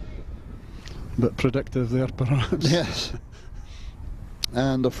 Bit predictive there, perhaps. Yes.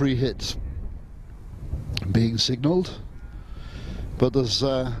 And a free hit being signalled. But there's,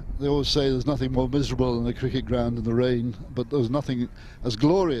 they always say there's nothing more miserable than a cricket ground in the rain, but there's nothing as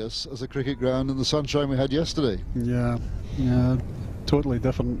glorious as a cricket ground in the sunshine we had yesterday. Yeah, totally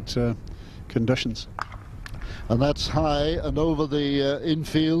different conditions. And that's high and over the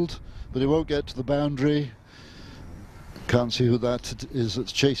infield, but it won't get to the boundary. Can't see who that is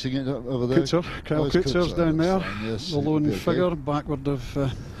that's chasing it over there. Coetzer, Kyle Coetzer's down there, fine, yes, the lone okay. figure backward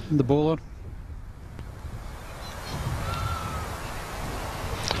of the bowler.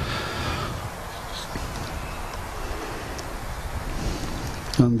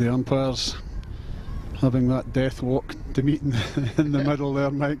 And the umpires having that death walk to meet in the middle there,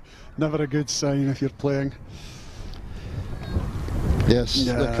 Mike. Never a good sign if you're playing. Yes,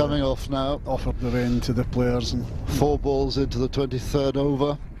 they're coming off now. Offered the rain to the players. And 4 balls into the 23rd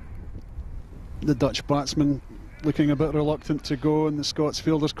over. The Dutch batsman looking a bit reluctant to go, and the Scots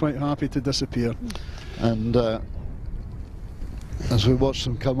fielders quite happy to disappear. And as we watch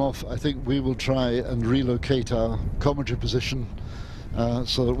them come off, I think we will try and relocate our commentary position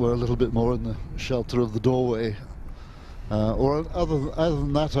so that we're a little bit more in the shelter of the doorway. Or other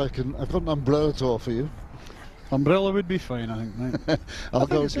than that, I've got an umbrella to offer you. Umbrella would be fine, I think. Right? I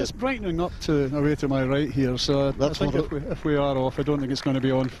think it's brightening up away to my right here, so I think if we are off, I don't think it's going to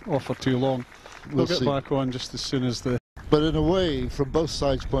be off for too long. We'll get back on just as soon as the... But in a way, from both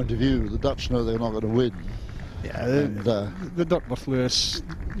sides' point of view, the Dutch know they're not going to win. Yeah, the Duckworth Lewis,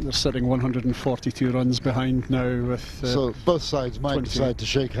 they're sitting 142 runs behind now with... so both sides might decide to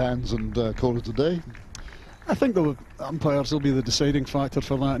shake hands and call it a day. I think the umpires will be the deciding factor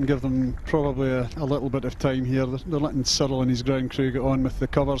for that and give them probably a little bit of time here. They're letting Cyril and his ground crew get on with the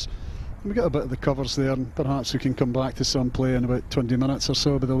covers. We get a bit of the covers there, and perhaps we can come back to some play in about 20 minutes or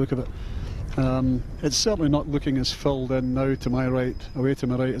so by the look of it. It's certainly not looking as filled in now to my right, away to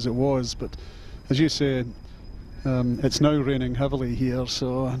my right, as it was, but as you say, it's now raining heavily here,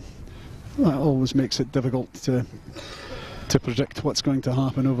 so that always makes it difficult to predict what's going to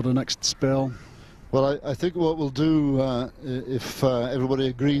happen over the next spell. Well, I think what we'll do, if everybody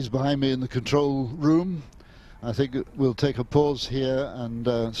agrees behind me in the control room, I think we'll take a pause here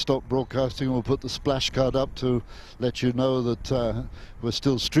and stop broadcasting. We'll put the splash card up to let you know that we're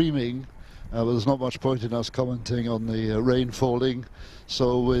still streaming, but there's not much point in us commenting on the rain falling.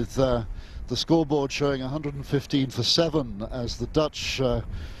 So with the scoreboard showing 115 for 7 as the Dutch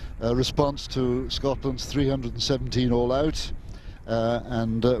response to Scotland's 317 all out,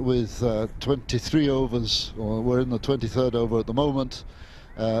 and with 23 overs, or we're in the 23rd over at the moment,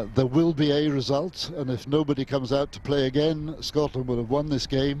 There will be a result, and if nobody comes out to play again, Scotland will have won this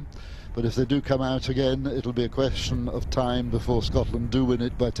game. But if they do come out again, it'll be a question of time before Scotland do win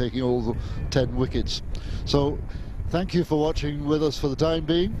it by taking all the 10 wickets. So thank you for watching with us for the time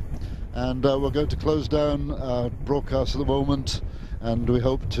being, and we're going to close down our broadcast at the moment, and we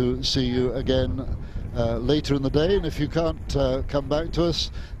hope to see you again later in the day. And if you can't come back to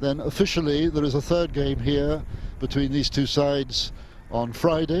us, then officially there is a third game here between these two sides on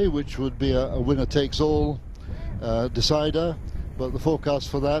Friday, which would be a winner-takes-all decider. But the forecast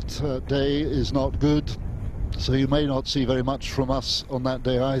for that day is not good, so you may not see very much from us on that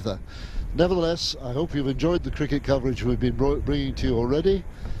day either. Nevertheless, I hope you've enjoyed the cricket coverage we've been bringing to you already,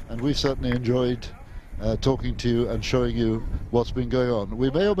 and we've certainly enjoyed talking to you and showing you what's been going on. We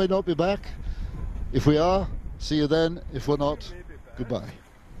may or may not be back. If we are, see you then. If we're not, goodbye.